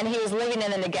 and he was living in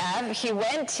the Negev. He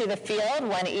went to the field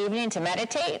one evening to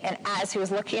meditate, and as he was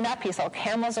looking up, he saw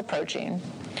camels approaching.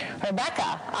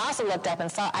 Rebekah also looked up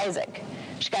and saw Isaac.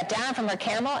 She got down from her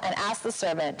camel and asked the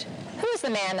servant, "Who is the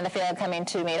man in the field coming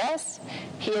to meet us?"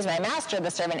 "He is my master,"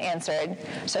 the servant answered.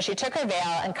 So she took her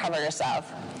veil and covered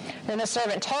herself. Then the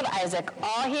servant told Isaac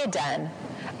all he had done.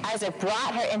 Isaac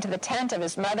brought her into the tent of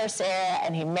his mother Sarah,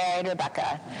 and he married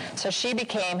Rebekah. So she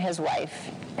became his wife,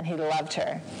 and he loved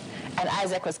her. And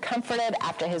Isaac was comforted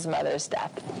after his mother's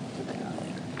death.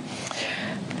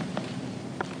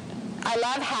 I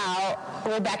love how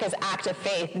Rebekah's act of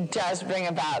faith does bring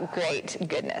about great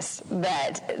goodness.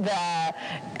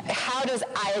 How does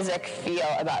Isaac feel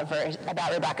about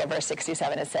Rebekah? Verse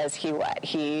 67, it says he what?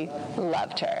 He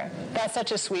loved her. That's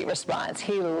such a sweet response.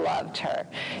 He loved her.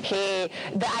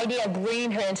 The idea of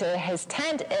bringing her into his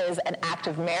tent is an act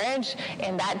of marriage.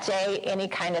 In that day, any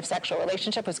kind of sexual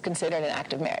relationship was considered an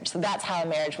act of marriage. So that's how a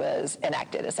marriage was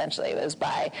enacted, essentially. It was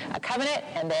by a covenant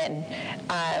and then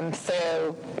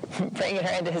through bringing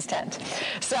her into his tent.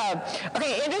 So,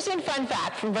 okay, interesting fun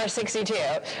fact from verse 62.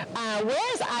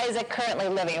 Where is Isaac currently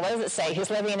living? What does it say? He's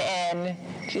living in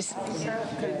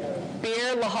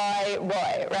Beer Lahai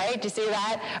Roy, right? Do you see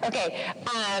that? Okay,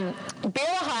 Beer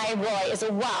Lahai Roy is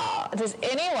a well. Does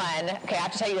anyone, okay, I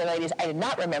have to tell you, ladies, I did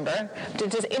not remember.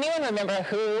 Does anyone remember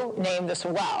who named this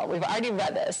well? We've already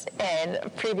read this in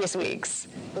previous weeks.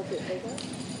 Okay.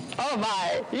 Oh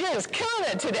my, you just killed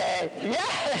it today.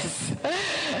 Yes.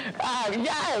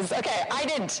 Yes. Okay, I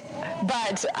didn't.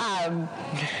 But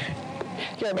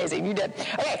you're amazing. You did.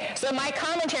 Okay, so my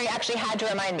commentary actually had to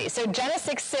remind me. So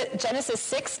Genesis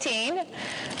 16,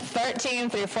 13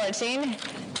 through 14.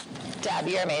 Deb,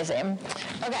 you're amazing.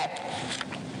 Okay.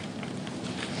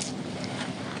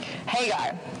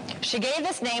 Hagar. She gave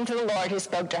this name to the Lord who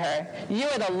spoke to her. "You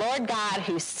are the Lord God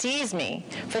who sees me."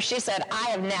 For she said,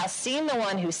 "I have now seen the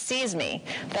one who sees me."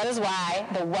 That is why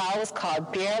the well was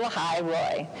called Beer Lahai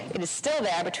Roy. It is still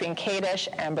there between Kadesh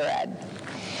and Bered.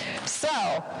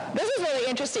 So this is really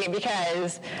interesting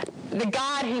because the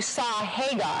God who saw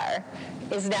Hagar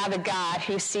is now the God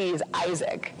who sees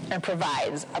Isaac and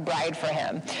provides a bride for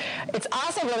him. It's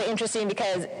also really interesting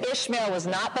because Ishmael was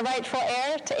not the rightful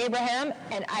heir to Abraham,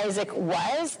 and Isaac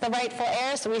was the rightful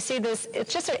heir. So we see this,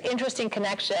 it's just an interesting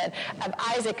connection of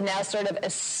Isaac now sort of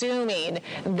assuming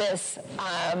this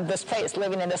place,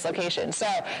 living in this location. So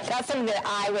that's something that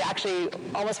I would actually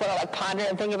almost want to ponder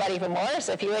and think about even more.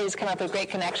 So if you ladies come up with great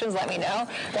connections, let me know.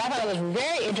 But I thought it was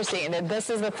very interesting that this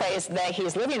is the place that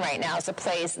he's living right now. It's a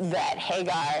place that Hagar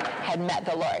had met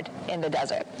the Lord in the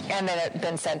desert, and then it had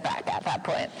been sent back at that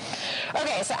point.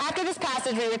 Okay, so after this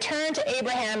passage, we return to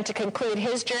Abraham to conclude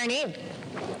his journey.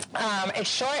 It's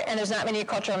short, and there's not many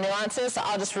cultural nuances, so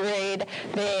I'll just read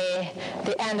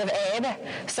the end of Abe.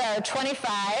 So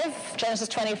Genesis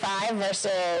 25,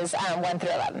 verses 1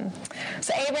 through 11.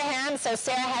 So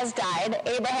Sarah has died.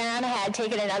 Abraham had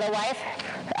taken another wife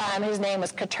whose name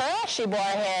was Keturah. She bore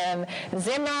him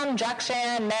Zimran,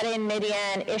 Jokshan, Medan,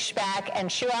 Midian, Ishbak,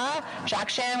 and Shua.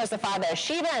 Jokshan was the father of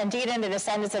Sheba and Dedan. The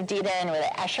descendants of Dedan were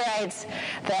the Asherites,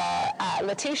 the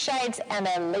Latushites, and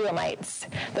the Leomites.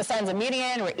 The sons of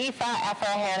Midian were Ephah, Ephah,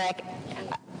 Hanok,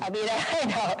 Abida,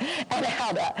 and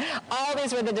Helda. All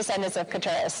these were the descendants of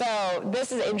Keturah. So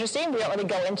this is interesting. We don't really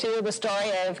go into the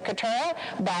story of Keturah,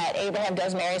 but Abraham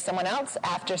does marry someone else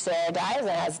after Sarah dies and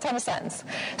has a ton of sons.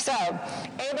 So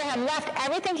Abraham left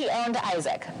everything he owned to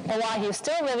Isaac. But while he was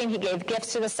still living, he gave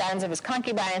gifts to the sons of his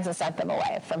concubines and sent them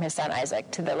away from his son Isaac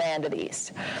to the land of the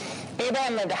east.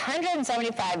 Abraham lived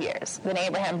 175 years. Then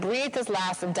Abraham breathed his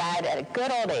last and died at a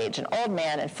good old age, an old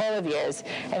man and full of years,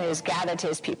 and he was gathered to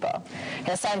his people.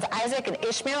 His sons Isaac and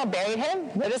Ishmael buried him.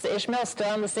 Notice Ishmael still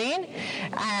on the scene.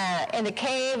 In the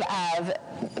cave of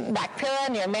Machpelah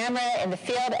near Mamre, in the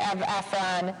field of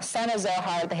Ephron, son of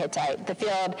Zohar the Hittite. The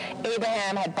field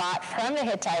Abraham had bought from the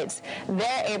Hittites.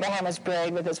 There Abraham was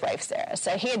buried with his wife Sarah.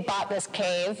 So he had bought this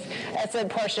cave. That's a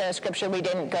portion of scripture we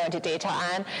didn't go into detail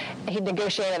on. He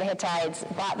negotiated with the Hittites,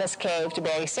 bought this cave to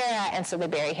bury Sarah, and so they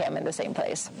bury him in the same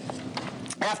place.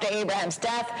 After Abraham's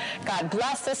death, God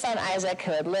blessed his son Isaac,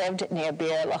 who had lived near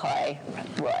Beer Lahai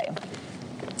Roy.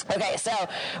 Okay, so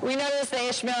we notice that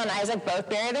Ishmael and Isaac both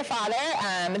bury their father.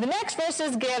 The next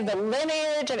verses give the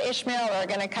lineage of Ishmael. We're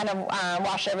going to kind of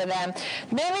wash over them.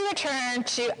 Then we return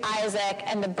to Isaac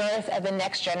and the birth of the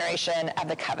next generation of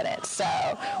the covenant. So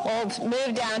we'll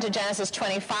move down to Genesis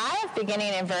 25,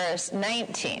 beginning in verse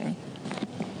 19.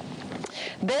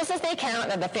 This is the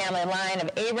account of the family line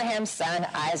of Abraham's son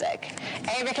Isaac.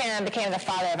 Abraham became the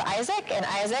father of Isaac, and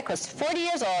Isaac was 40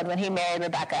 years old when he married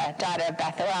Rebekah, daughter of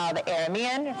Bethuel the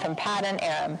Aramean from Paddan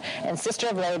Aram, and sister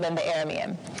of Laban the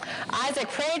Aramean. Isaac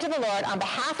prayed to the Lord on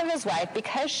behalf of his wife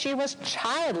because she was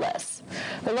childless.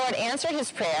 The Lord answered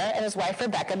his prayer, and his wife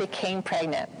Rebekah became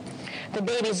pregnant. The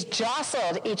babies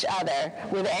jostled each other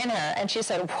within her, and she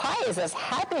said, "Why is this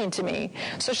happening to me?"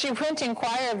 So she went to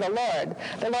inquire of the Lord.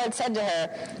 The Lord said to her,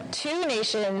 "Two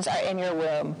nations are in your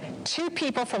womb. Two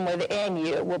people from within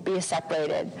you will be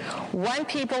separated. One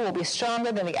people will be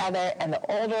stronger than the other, and the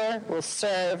older will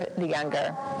serve the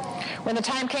younger." When the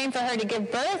time came for her to give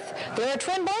birth, there were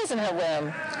twin boys in her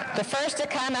womb. The first to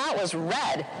come out was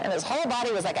red, and his whole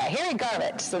body was like a hairy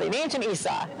garment, so they named him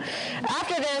Esau.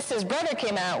 After this, his brother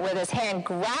came out with his hand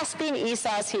grasping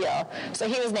Esau's heel, so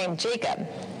he was named Jacob.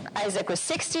 Isaac was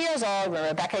 60 years old when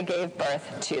Rebekah gave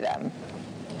birth to them.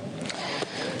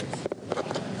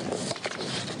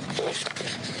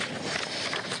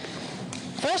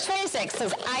 Verse 26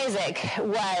 says Isaac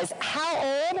was how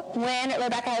old when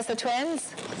Rebekah has the twins?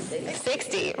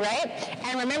 60, right?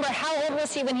 And remember, how old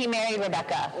was he when he married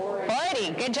Rebekah?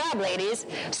 40. Good job, ladies.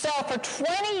 So for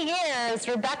 20 years,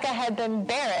 Rebekah had been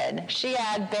barren. She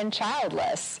had been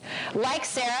childless. Like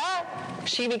Sarah,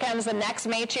 she becomes the next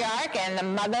matriarch and the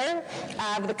mother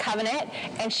of the covenant,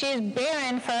 and she's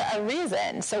barren for a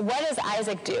reason. So what does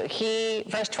Isaac do?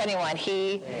 Verse 21,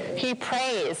 he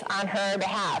prays on her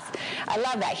behalf. I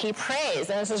love that. He prays.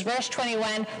 And this is verse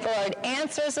 21. The Lord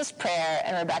answers his prayer,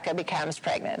 and Rebekah becomes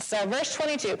pregnant. So verse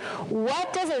 22,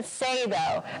 what does it say,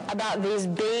 though, about these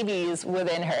babies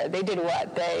within her? They did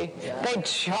what? They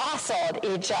jostled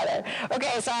each other.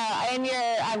 Okay, so in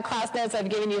your class notes, I've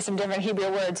given you some different Hebrew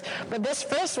words, but this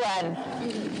first one,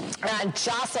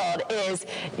 jostled, is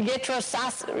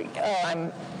yitrosasu. Oh,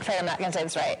 I'm afraid I'm not going to say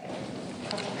this right.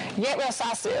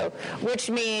 Yitrosasu, which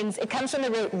means, it comes from the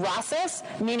root rasus,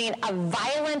 meaning a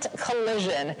violent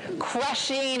collision,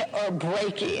 crushing or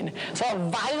breaking. So a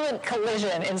violent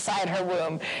collision inside her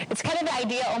womb. It's kind of the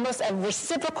idea almost of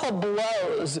reciprocal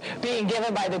blows being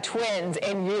given by the twins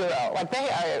in utero. Like they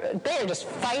are just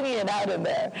fighting it out in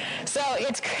there. So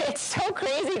it's so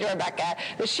crazy to Rebekah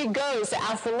that she goes to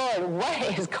ask the Lord, what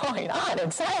is going on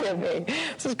inside of me?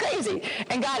 This is crazy.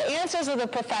 And God answers with a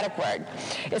prophetic word.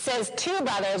 It says, two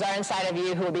brothers are inside of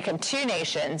you who will become two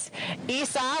nations.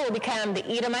 Esau will become the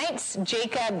Edomites,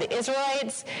 Jacob the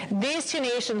Israelites. These two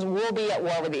nations will be at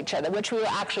war with each other, which we will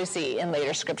actually see in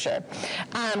later scripture.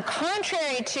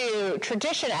 Contrary to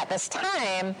tradition at this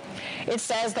time, it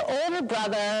says the older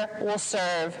brother will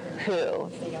serve who?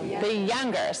 The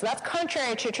younger. So that's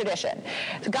contrary to tradition.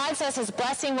 God says his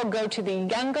blessing will go to the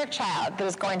younger child that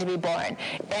is going to be born.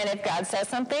 And if God says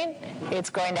something,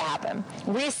 it's going to happen.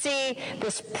 We see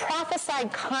this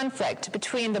prophesied conflict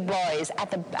between the boys at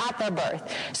their birth.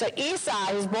 So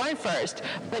Esau is born first,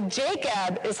 but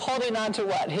Jacob is holding on to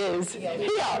what? His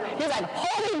heel. He's like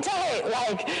holding tight,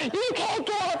 like, you can't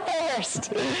get up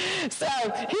first. So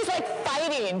he's like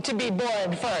fighting to be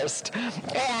born first.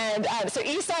 And so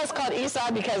Esau is called Esau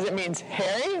because it means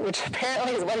hairy, which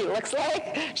apparently is what he looks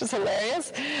like, which is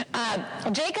hilarious.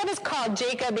 Jacob is called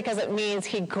Jacob because it means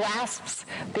he grasps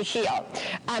the heel.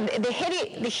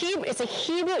 It's a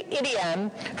Hebrew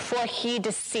idiom for he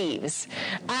deceives.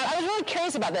 I was really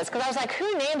curious about this because I was like,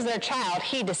 who names their child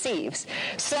he deceives?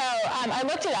 So I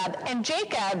looked it up, and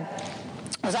Jacob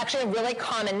was actually a really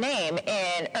common name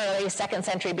in early 2nd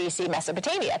century BC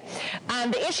Mesopotamia.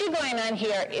 The issue going on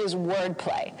here is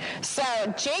wordplay. So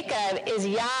Jacob is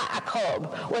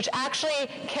Yaakov, which actually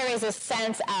carries a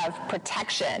sense of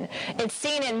protection. It's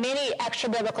seen in many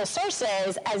extra-biblical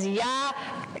sources as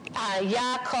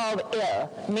Yaakov Il,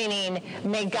 meaning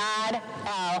may God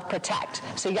protect.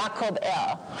 So Yaakov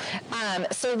Il.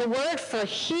 So the word for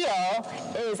heel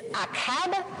is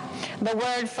akab. The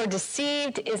word for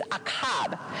deceived is akab.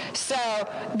 So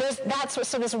this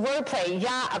wordplay,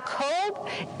 Yaakov,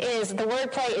 the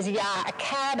wordplay is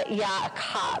Yaakab,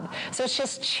 Yaakab. So it's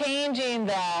just changing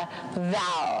the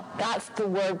vowel. That's the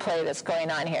wordplay that's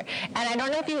going on here. And I don't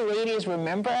know if you ladies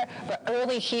remember, but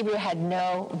early Hebrew had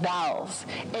no vowels.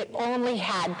 It only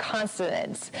had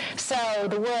consonants. So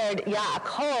the word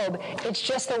Yaakov, it's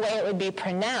just the way it would be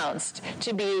pronounced,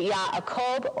 to be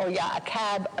Yaakov or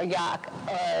Yaakab or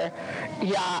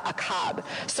Yaakab.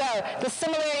 So the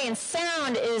similarity in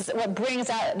sound is what brings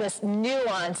out this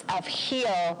nuance of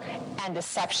heel and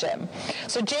deception.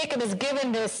 So Jacob is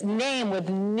given this name with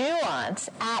nuance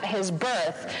at his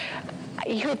birth.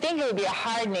 you would think it would be a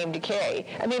hard name to carry.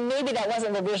 I mean, maybe that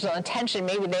wasn't the original intention.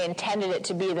 Maybe they intended it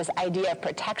to be this idea of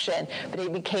protection, but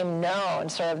it became known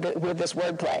sort of with this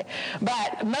wordplay.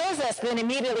 But Moses then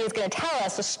immediately is going to tell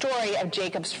us the story of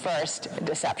Jacob's first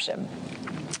deception.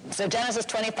 So Genesis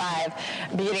 25,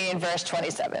 beginning in verse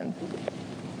 27.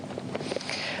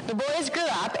 The boys grew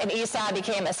up, and Esau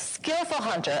became a skillful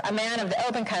hunter, a man of the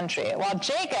open country, while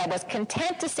Jacob was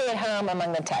content to stay at home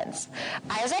among the tents.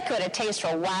 Isaac, who had a taste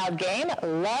for wild game,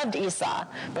 loved Esau,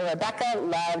 but Rebekah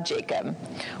loved Jacob.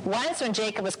 Once, when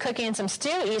Jacob was cooking some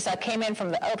stew, Esau came in from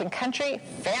the open country,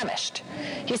 famished.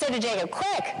 He said to Jacob,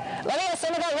 "Quick, let me have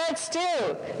some of that red stew."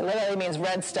 It literally means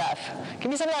red stuff. "Give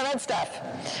me some of that red stuff.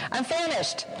 I'm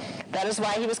famished." That is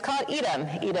why he was called Edom.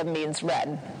 Edom means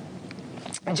red.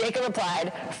 And Jacob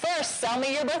replied, "First, sell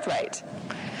me your birthright."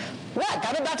 "What?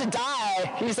 I'm about to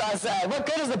die," Esau said. "What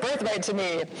good is the birthright to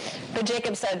me?" But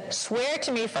Jacob said, "Swear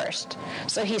to me first."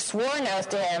 So he swore an oath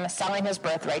to him, selling his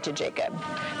birthright to Jacob.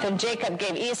 Then Jacob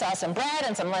gave Esau some bread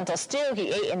and some lentil stew.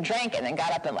 He ate and drank and then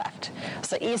got up and left.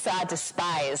 So Esau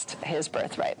despised his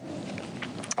birthright.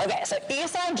 Okay, so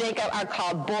Esau and Jacob are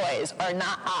called boys, or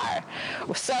na'ar.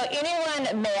 So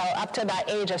anyone male up to about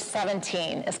age of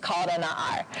 17 is called a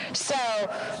na'ar. So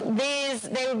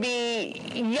they would be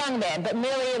young men, but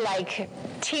merely like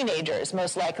teenagers,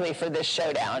 most likely, for this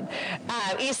showdown.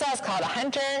 Esau is called a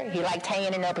hunter. He liked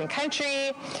hanging in open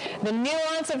country. The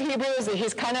nuance of Hebrew is that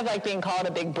he's kind of like being called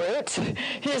a big brute.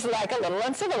 He's like a little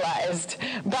uncivilized,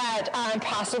 but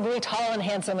possibly tall and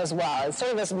handsome as well. It's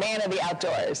sort of this man of the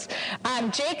outdoors.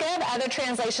 Jacob, other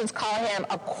translations call him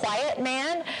a quiet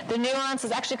man. The nuance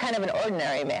is actually kind of an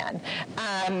ordinary man.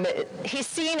 He's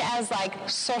seen as like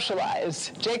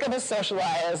socialized. Jacob is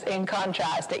socialized in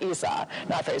contrast to Esau,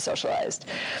 not very socialized.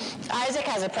 Isaac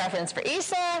has a preference for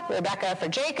Esau, Rebekah for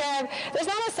Jacob. There's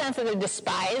not a sense that they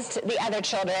despised the other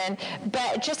children,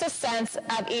 but just a sense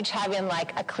of each having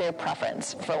like a clear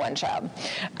preference for one child.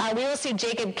 We will see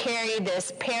Jacob carry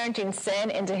this parenting sin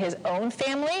into his own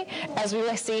family, as we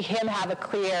will see him have a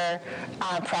clear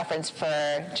preference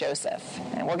for Joseph.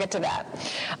 And we'll get to that.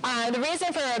 The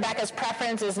reason for Rebekah's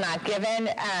preference is not given.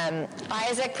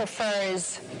 Isaac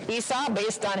prefers Esau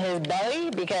based on his belly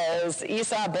because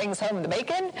Esau brings home the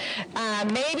bacon.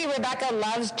 Maybe Rebekah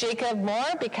loves Jacob more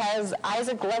because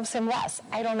Isaac loves him less.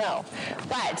 I don't know.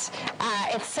 But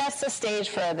it sets the stage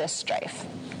for this strife.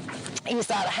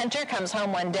 Esau the hunter comes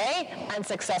home one day,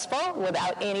 unsuccessful,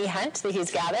 without any hunt that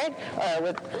he's gathered,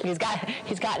 or he's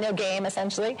got no game,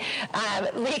 essentially.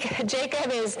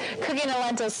 Jacob is cooking a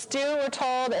lentil stew, we're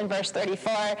told, in verse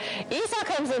 34. Esau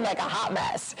comes in like a hot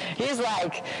mess. He's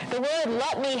like, the word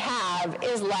 "let me have"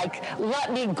 is like,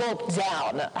 let me gulp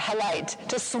down, halite,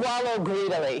 to swallow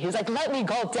greedily. He's like, let me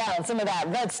gulp down some of that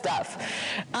red stuff,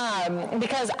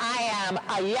 because I am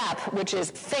a yap, which is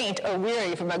faint or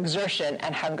weary from exertion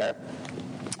and hunger.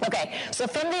 Okay, so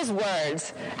from these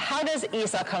words, how does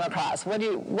Esau come across?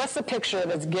 What's the picture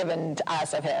that's given to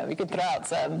us of him? You could throw out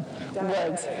some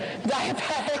words.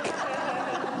 Diabetic.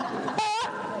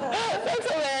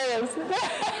 That's hilarious.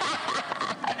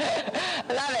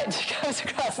 I love it. She comes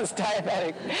across as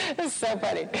diabetic. It's so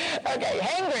funny. Okay,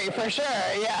 hangry for sure,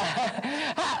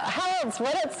 yeah. How else?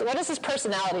 What does his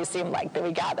personality seem like that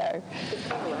we gather?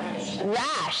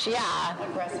 Rash, yeah.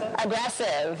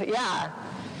 Aggressive, yeah.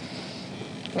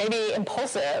 Maybe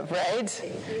impulsive, right?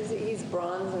 He's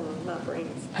bronze and not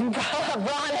brains.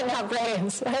 Brawn and not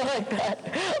brains. I like that.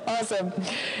 Awesome.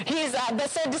 He's but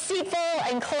so deceitful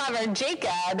and clever.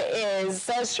 Jacob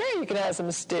says, sure, you can have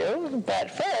some stew, but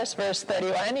first, verse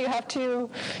 31, you have to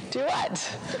do what?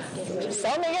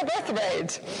 Sell me your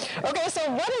birthright. Okay, so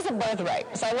what is a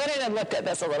birthright? So I went in and looked at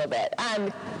this a little bit.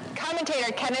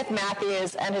 Commentator Kenneth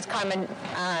Matthews and his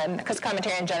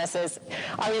commentary on Genesis,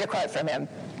 I'll read a quote from him.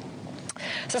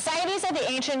 Societies of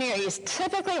the ancient Near East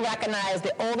typically recognize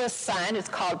the oldest son. It's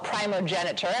called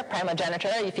primogeniture. Primogeniture,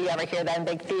 if you ever hear that in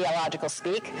big theological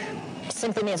speak,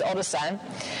 simply means oldest son.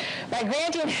 By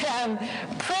granting him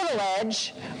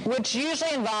privilege, which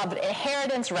usually involved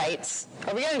inheritance rights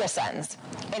over younger sons.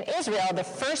 In Israel, the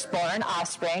firstborn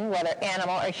offspring, whether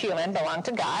animal or human, belonged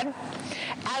to God,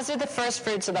 as did the first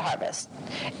fruits of the harvest.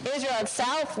 Israel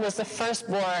itself was the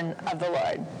firstborn of the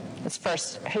Lord. His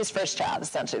first child,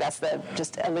 essentially. That's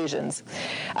just allusions.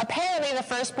 Apparently, the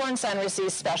firstborn son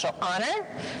receives special honor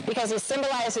because he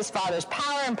symbolized his father's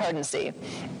power and potency.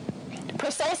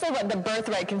 Precisely what the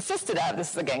birthright consisted of,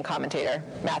 this is again commentator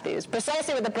Matthews,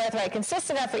 precisely what the birthright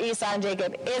consisted of for Esau and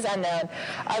Jacob is unknown.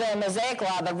 Although in Mosaic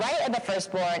law, the right of the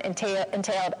firstborn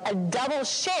entailed a double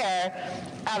share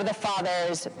of the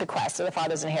father's bequest, or the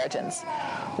father's inheritance.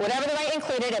 Whatever the right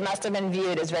included, it must have been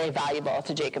viewed as very valuable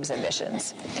to Jacob's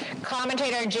ambitions.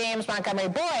 Commentator James Montgomery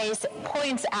Boyce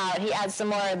points out, he adds some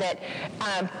more, that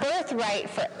birthright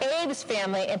for Abe's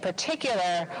family in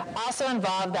particular also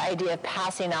involved the idea of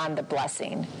passing on the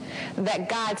blessing, that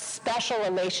God's special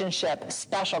relationship,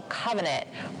 special covenant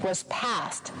was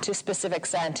passed to specific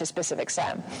son to specific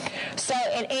son. So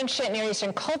in ancient Near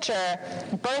Eastern culture,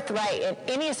 birthright in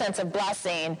any sense of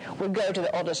blessing would go to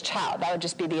the oldest child. That would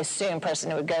just be the assumed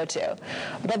person it would go to.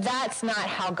 But that's not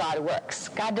how God works.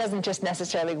 God doesn't just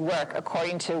necessarily work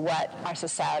according to what our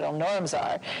societal norms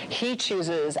are. He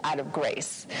chooses out of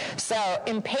grace. So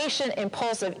impatient,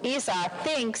 impulsive Esau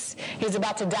thinks he's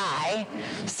about to die.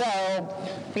 So,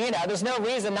 there's no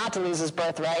reason not to lose his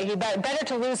birthright. He'd better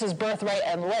to lose his birthright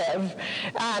and live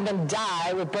than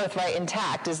die with birthright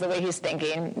intact, is the way he's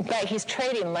thinking. But he's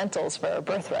trading lentils for a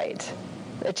birthright.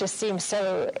 It just seems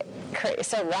so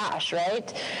rash,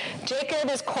 right? Jacob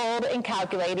is cold and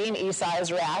calculating. Esau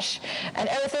is rash. An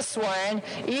oath is sworn.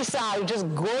 Esau just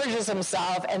gorges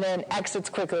himself and then exits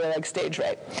quickly like stage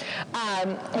right.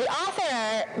 The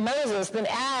author, Moses, then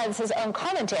adds his own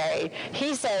commentary.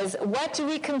 He says, what do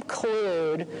we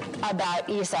conclude about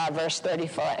Esau, verse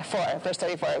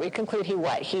 34? We conclude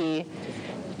he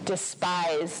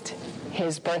despised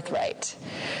his birthright.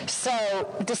 So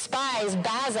despise,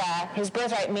 baza, his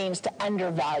birthright means to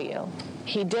undervalue.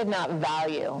 He did not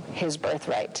value his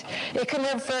birthright. It can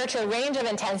refer to a range of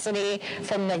intensity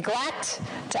from neglect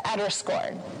to utter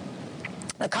scorn.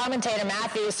 The commentator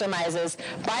Matthew surmises,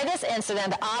 by this incident,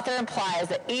 the author implies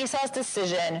that Esau's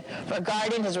decision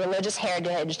regarding his religious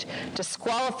heritage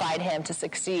disqualified him to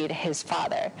succeed his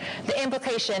father. The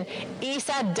implication,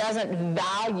 Esau doesn't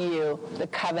value the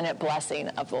covenant blessing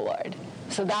of the Lord.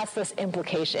 So that's this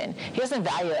implication. He doesn't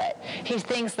value it. He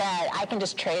thinks that I can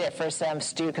just trade it for some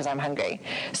stew because I'm hungry.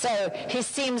 So he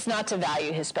seems not to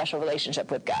value his special relationship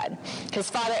with God.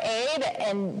 His father Abe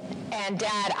and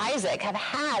dad Isaac have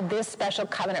had this special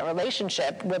covenant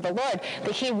relationship with the Lord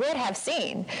that he would have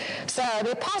seen. So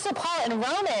the Apostle Paul in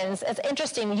Romans, it's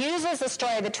interesting, uses the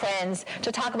story of the twins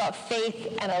to talk about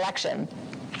faith and election.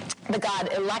 That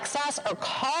God elects us or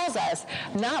calls us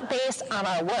not based on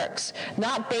our works,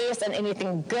 not based on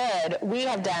anything good we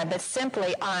have done, but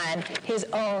simply on his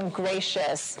own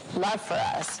gracious love for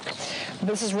us.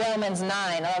 This is Romans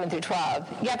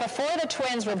 9:11-12. Yet before the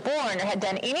twins were born or had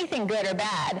done anything good or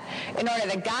bad, in order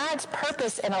that God's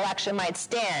purpose in election might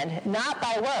stand, not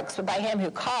by works, but by him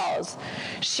who calls,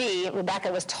 she,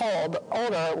 Rebekah, was told, the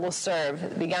older will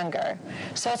serve the younger.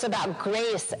 So it's about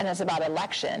grace and it's about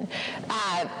election.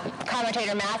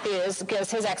 Commentator Matthews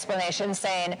gives his explanation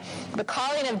saying, the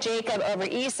calling of Jacob over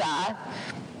Esau,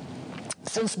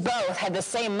 since both had the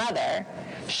same mother,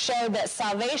 showed that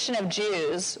salvation of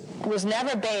Jews was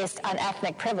never based on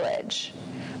ethnic privilege,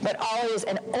 but always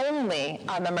and only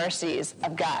on the mercies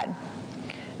of God.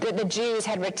 That the Jews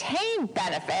had retained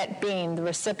benefit, being the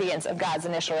recipients of God's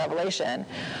initial revelation,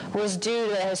 was due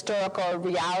to the historical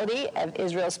reality of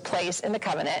Israel's place in the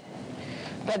covenant,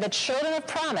 but the children of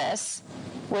promise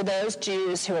were those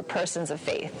Jews who were persons of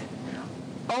faith.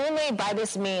 Only by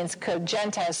this means could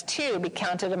Gentiles too be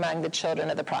counted among the children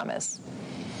of the promise.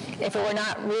 If it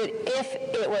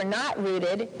were not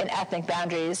rooted in ethnic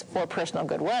boundaries or personal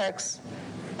good works,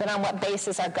 then on what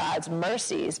basis are God's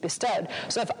mercies bestowed?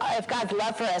 So if God's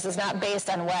love for us is not based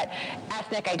on what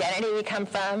ethnic identity we come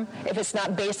from, if it's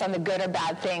not based on the good or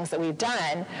bad things that we've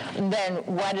done, then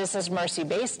what is his mercy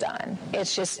based on?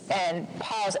 It's just, and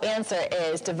Paul's answer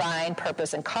is divine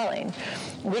purpose and calling.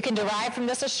 We can derive from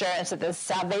this assurance that the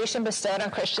salvation bestowed on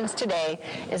Christians today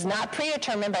is not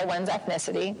predetermined by one's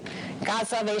ethnicity. God's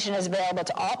salvation is available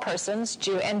to all persons,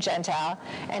 Jew and Gentile,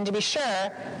 and to be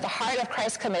sure, the heart of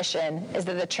Christ's commission is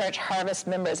that the church harvests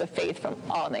members of faith from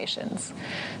all nations.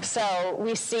 So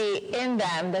we see in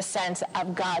them the sense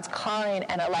of God's calling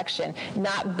and election,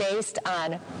 not based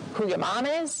on who your mom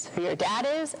is, who your dad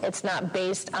is. It's not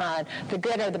based on the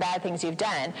good or the bad things you've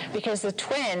done, because the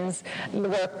twins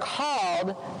were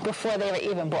called before they were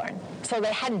even born. So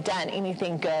they hadn't done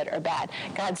anything good or bad.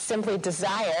 God simply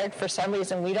desired, for some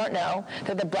reason we don't know,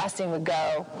 that the blessing would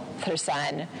go through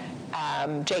son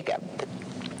Jacob.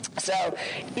 So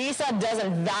Esau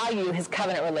doesn't value his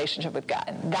covenant relationship with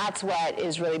God. That's what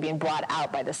is really being brought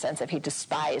out by the sense of he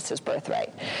despised his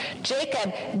birthright.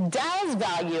 Jacob does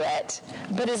value it,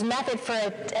 but his method for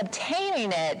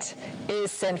obtaining it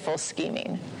is sinful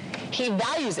scheming. He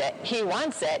values it. He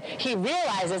wants it. He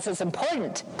realizes it's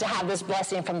important to have this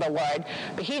blessing from the Lord,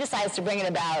 but he decides to bring it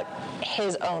about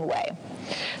his own way.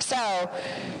 So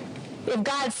If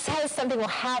God says something will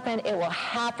happen, it will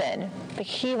happen. But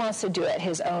he wants to do it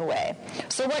his own way.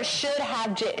 So what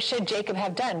should Jacob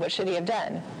have done? What should he have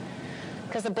done?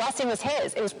 Because the blessing was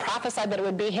his. It was prophesied that it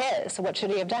would be his. So what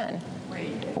should he have done?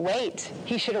 Wait.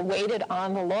 He should have waited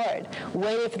on the Lord.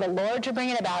 Waited for the Lord to bring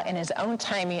it about in his own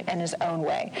timing and his own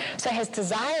way. So his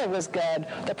desire was good.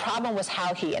 The problem was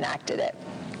how he enacted it.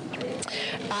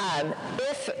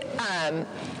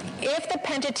 If the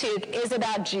Pentateuch is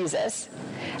about Jesus,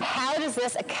 how does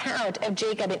this account of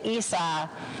Jacob and Esau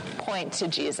point to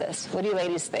Jesus? What do you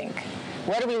ladies think?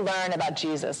 What do we learn about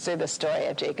Jesus through the story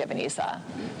of Jacob and Esau?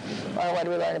 Or what do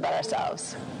we learn about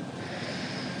ourselves?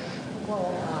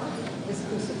 Well, his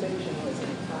crucifixion was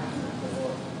in time of the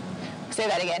Lord. Say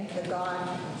that again. The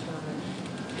God determined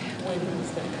when he was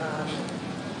going to come.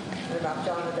 And about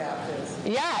John the Baptist.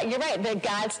 Yeah, you're right. That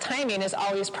God's timing is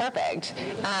always perfect,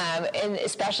 and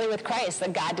especially with Christ,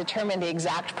 that God determined the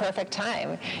exact perfect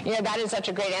time. You know, that is such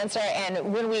a great answer.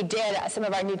 And when we did some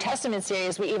of our New Testament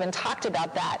series, we even talked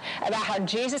about that, about how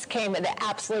Jesus came at the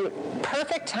absolute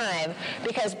perfect time,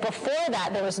 because before that,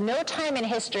 there was no time in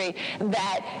history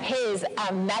that his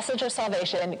message of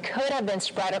salvation could have been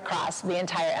spread across the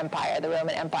entire empire, the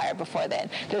Roman Empire before then.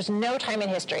 There's no time in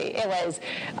history. It was,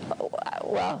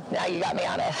 well, now you got me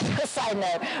on a side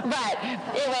note, but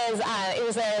it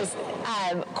was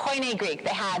Koine Greek.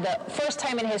 They had the first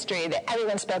time in history that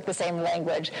everyone spoke the same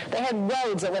language. They had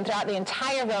roads that went throughout the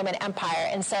entire Roman Empire,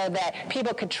 and so that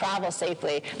people could travel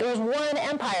safely. There was one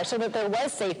empire so that there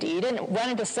was safety. You didn't run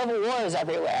into civil wars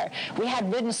everywhere. We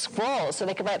had written scrolls so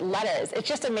they could write letters. It's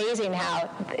just amazing how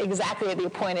exactly at the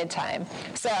appointed time.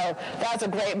 So that was a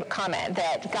great comment,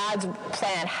 that God's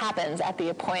plan happens at the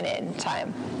appointed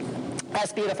time.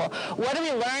 That's beautiful. What do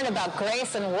we learn about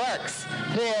grace and works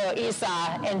through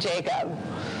Esau and Jacob?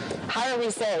 How are we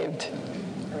saved?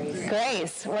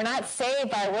 Grace. We're not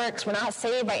saved by works. We're not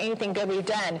saved by anything good we've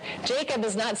done. Jacob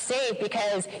is not saved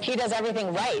because he does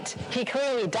everything right. He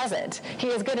clearly doesn't. He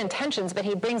has good intentions, but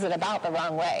he brings it about the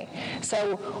wrong way.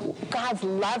 So God's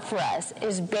love for us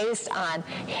is based on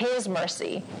his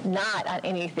mercy, not on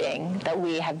anything that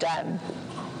we have done.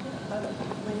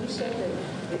 When you said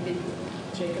that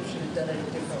Jacob should have done it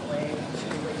a different way,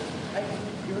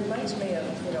 it reminds me of,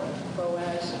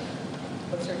 Boaz,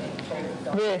 what's her name?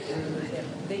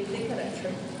 Ruth. They kind of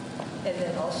tricked. And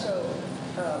then also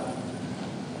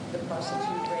the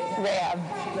prostitute Rahab.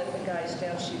 She let the guys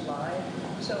down, she lied.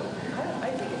 So I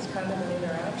think it's kind of an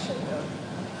interaction of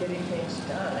getting things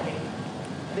done. I mean,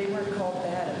 they weren't called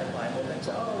bad in the Bible. That's,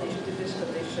 they did this,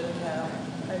 but they shouldn't have.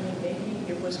 I mean,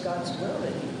 maybe it was God's will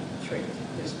that he tricked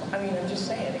his. I mean, I'm just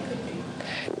saying, it could be.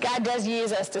 God does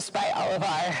use us despite all of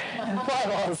our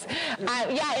foibles.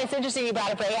 It's interesting you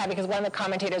brought up Rahab, because one of the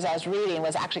commentators I was reading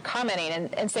was actually commenting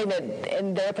and saying that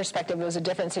in their perspective it was a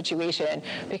different situation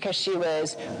because she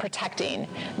was protecting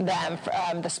them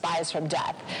from the spies from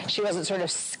death. She wasn't sort of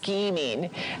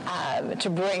scheming to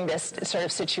bring this sort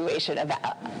of situation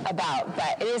about.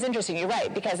 But it is interesting, you're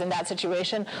right, because in that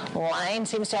situation, lying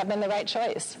seems to have been the right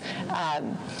choice.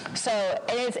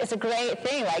 It's a great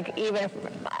thing, like even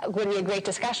would be a great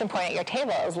discussion point at your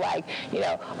table is like,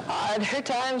 are there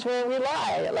times where we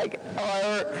lie?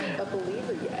 Or a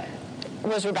believer yet?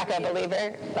 Was Rebecca a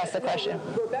believer? That's the question.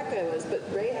 Rebecca was, but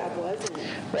Rahab wasn't.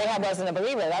 Rahab wasn't a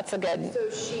believer. That's a good. So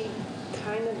she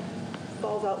kind of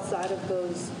falls outside of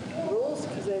those rules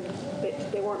because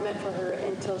they weren't meant for her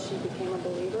until she became a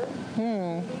believer.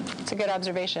 It's a good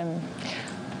observation.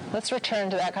 Let's return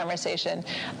to that conversation.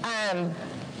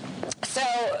 So,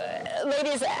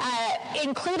 ladies,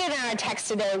 included in our text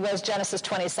today was Genesis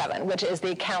 27, which is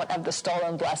the account of the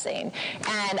stolen blessing.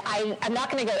 And I'm not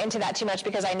going to go into that too much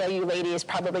because I know you ladies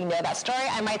probably know that story.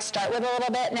 I might start with a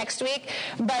little bit next week.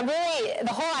 But really,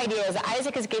 the whole idea is that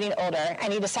Isaac is getting older,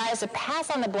 and he decides to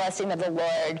pass on the blessing of the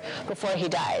Lord before he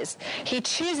dies. He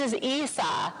chooses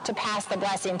Esau to pass the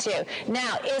blessing to.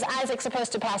 Now, is Isaac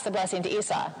supposed to pass the blessing to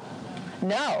Esau?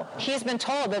 No, he's been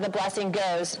told that the blessing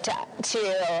goes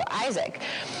to Isaac.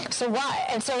 So why?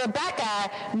 And so Rebecca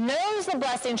knows the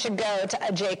blessing should go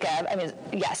to Jacob.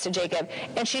 To Jacob,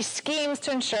 and she schemes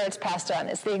to ensure it's passed on.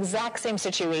 It's the exact same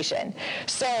situation.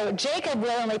 So Jacob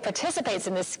willingly participates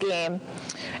in this scheme.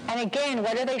 And again,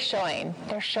 what are they showing?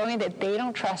 They're showing that they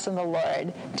don't trust in the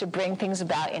Lord to bring things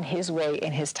about in his way,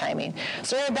 in his timing.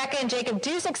 So Rebecca and Jacob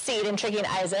do succeed in tricking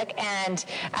Isaac, and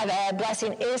the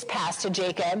blessing is passed to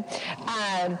Jacob.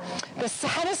 The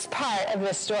saddest part of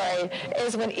this story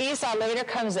is when Esau later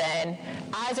comes in,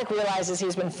 Isaac realizes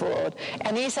he's been fooled,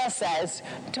 and Esau says,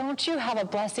 don't you have a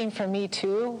blessing for me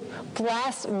too?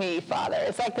 Bless me, Father.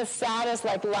 It's like the saddest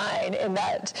line in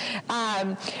that.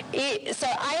 So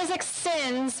Isaac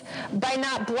sins by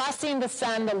not blessing the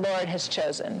son the Lord has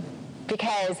chosen.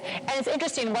 And it's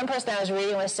interesting, one person I was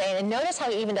reading was saying, and notice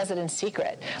how he even does it in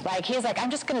secret. He's like,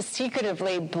 I'm just going to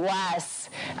secretively bless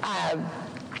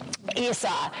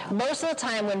Esau. Most of the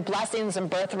time when blessings and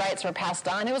birthrights were passed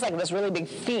on, it was like this really big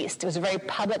feast. It was a very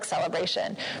public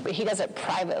celebration, but he does it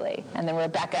privately. And then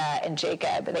Rebecca and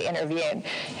Jacob, they intervene.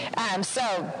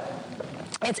 So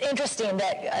it's interesting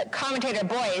that commentator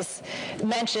Boyce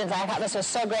mentions, I thought this was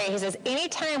so great, he says,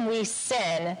 anytime we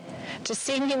sin to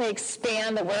seemingly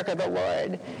expand the work of the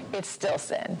Lord, it's still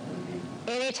sin.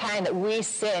 Anytime that we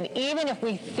sin, even if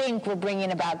we think we're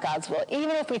bringing about God's will,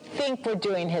 even if we think we're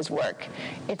doing his work,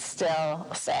 it's still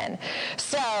sin.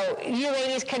 So you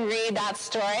ladies can read that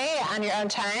story on your own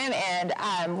time, and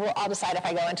I'll decide if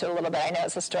I go into it a little bit. I know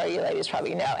it's a story you ladies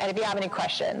probably know. And if you have any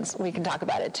questions, we can talk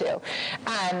about it too.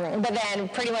 But then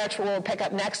pretty much what we'll pick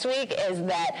up next week is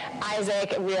that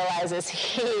Isaac realizes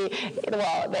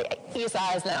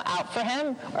Esau is now out for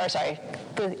him,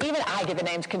 even I get the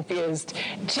names confused.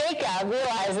 Jacob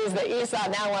realizes that Esau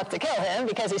now wants to kill him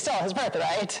because he stole his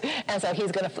birthright, and so he's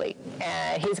going to flee.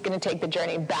 And he's going to take the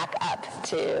journey back up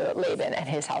to Laban and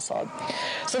his household.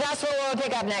 So that's what we'll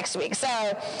pick up next week. So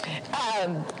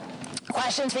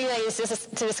questions for you ladies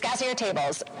to discuss at your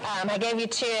tables. I gave you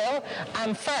two.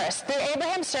 First, through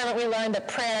Abraham's servant, we learned that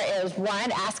prayer is,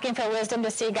 1, asking for wisdom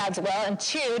to see God's will, and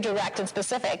 2, direct and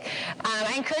specific.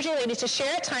 I encourage you ladies to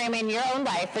share a time in your own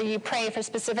life where you pray for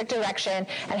specific direction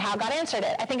and how God answered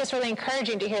it. I think it's really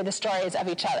encouraging to hear the stories of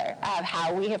each other, of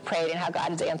how we have prayed and how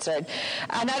God has answered.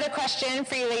 Another question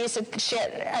for you ladies to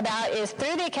share about is,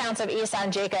 through the accounts of Esau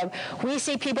and Jacob, we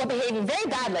see people behaving very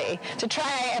badly to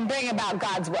try and bring about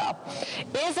God's will.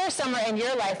 Is there somewhere in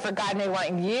your life where God may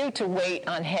want you to wait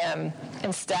on him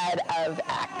instead of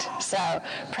act? So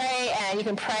pray, and you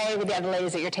can pray with the other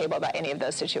ladies at your table about any of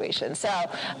those situations. So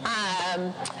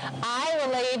I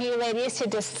will leave you ladies to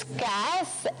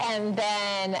discuss, and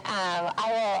then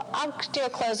I'll do a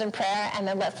close in prayer, and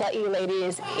then let's let you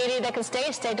ladies, any that can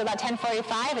stay till about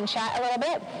 10:45 and chat a little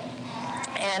bit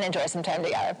and enjoy some time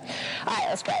together. All right,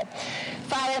 let's pray.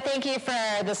 Father, thank you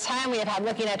for this time we have had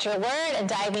looking at your word and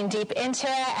diving deep into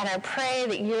it, and I pray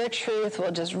that your truth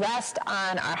will just rest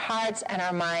on our hearts and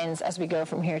our minds as we go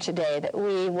from here today, that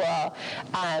we will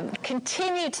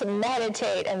continue to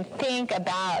meditate and think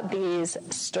about these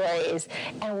stories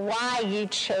and why you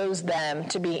chose them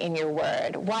to be in your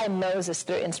word, why Moses,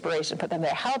 through inspiration, put them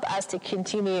there. Help us to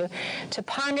continue to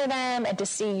ponder them and to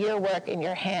see your work in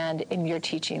your hand, in your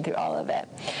teaching through all of it.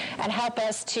 And help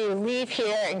us to leave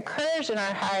here encouraged in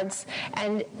our hearts.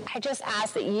 And I just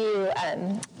ask that you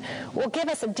will give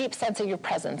us a deep sense of your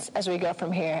presence as we go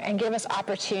from here, and give us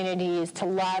opportunities to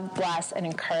love, bless, and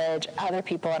encourage other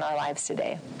people in our lives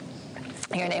today.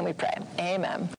 In your name we pray. Amen.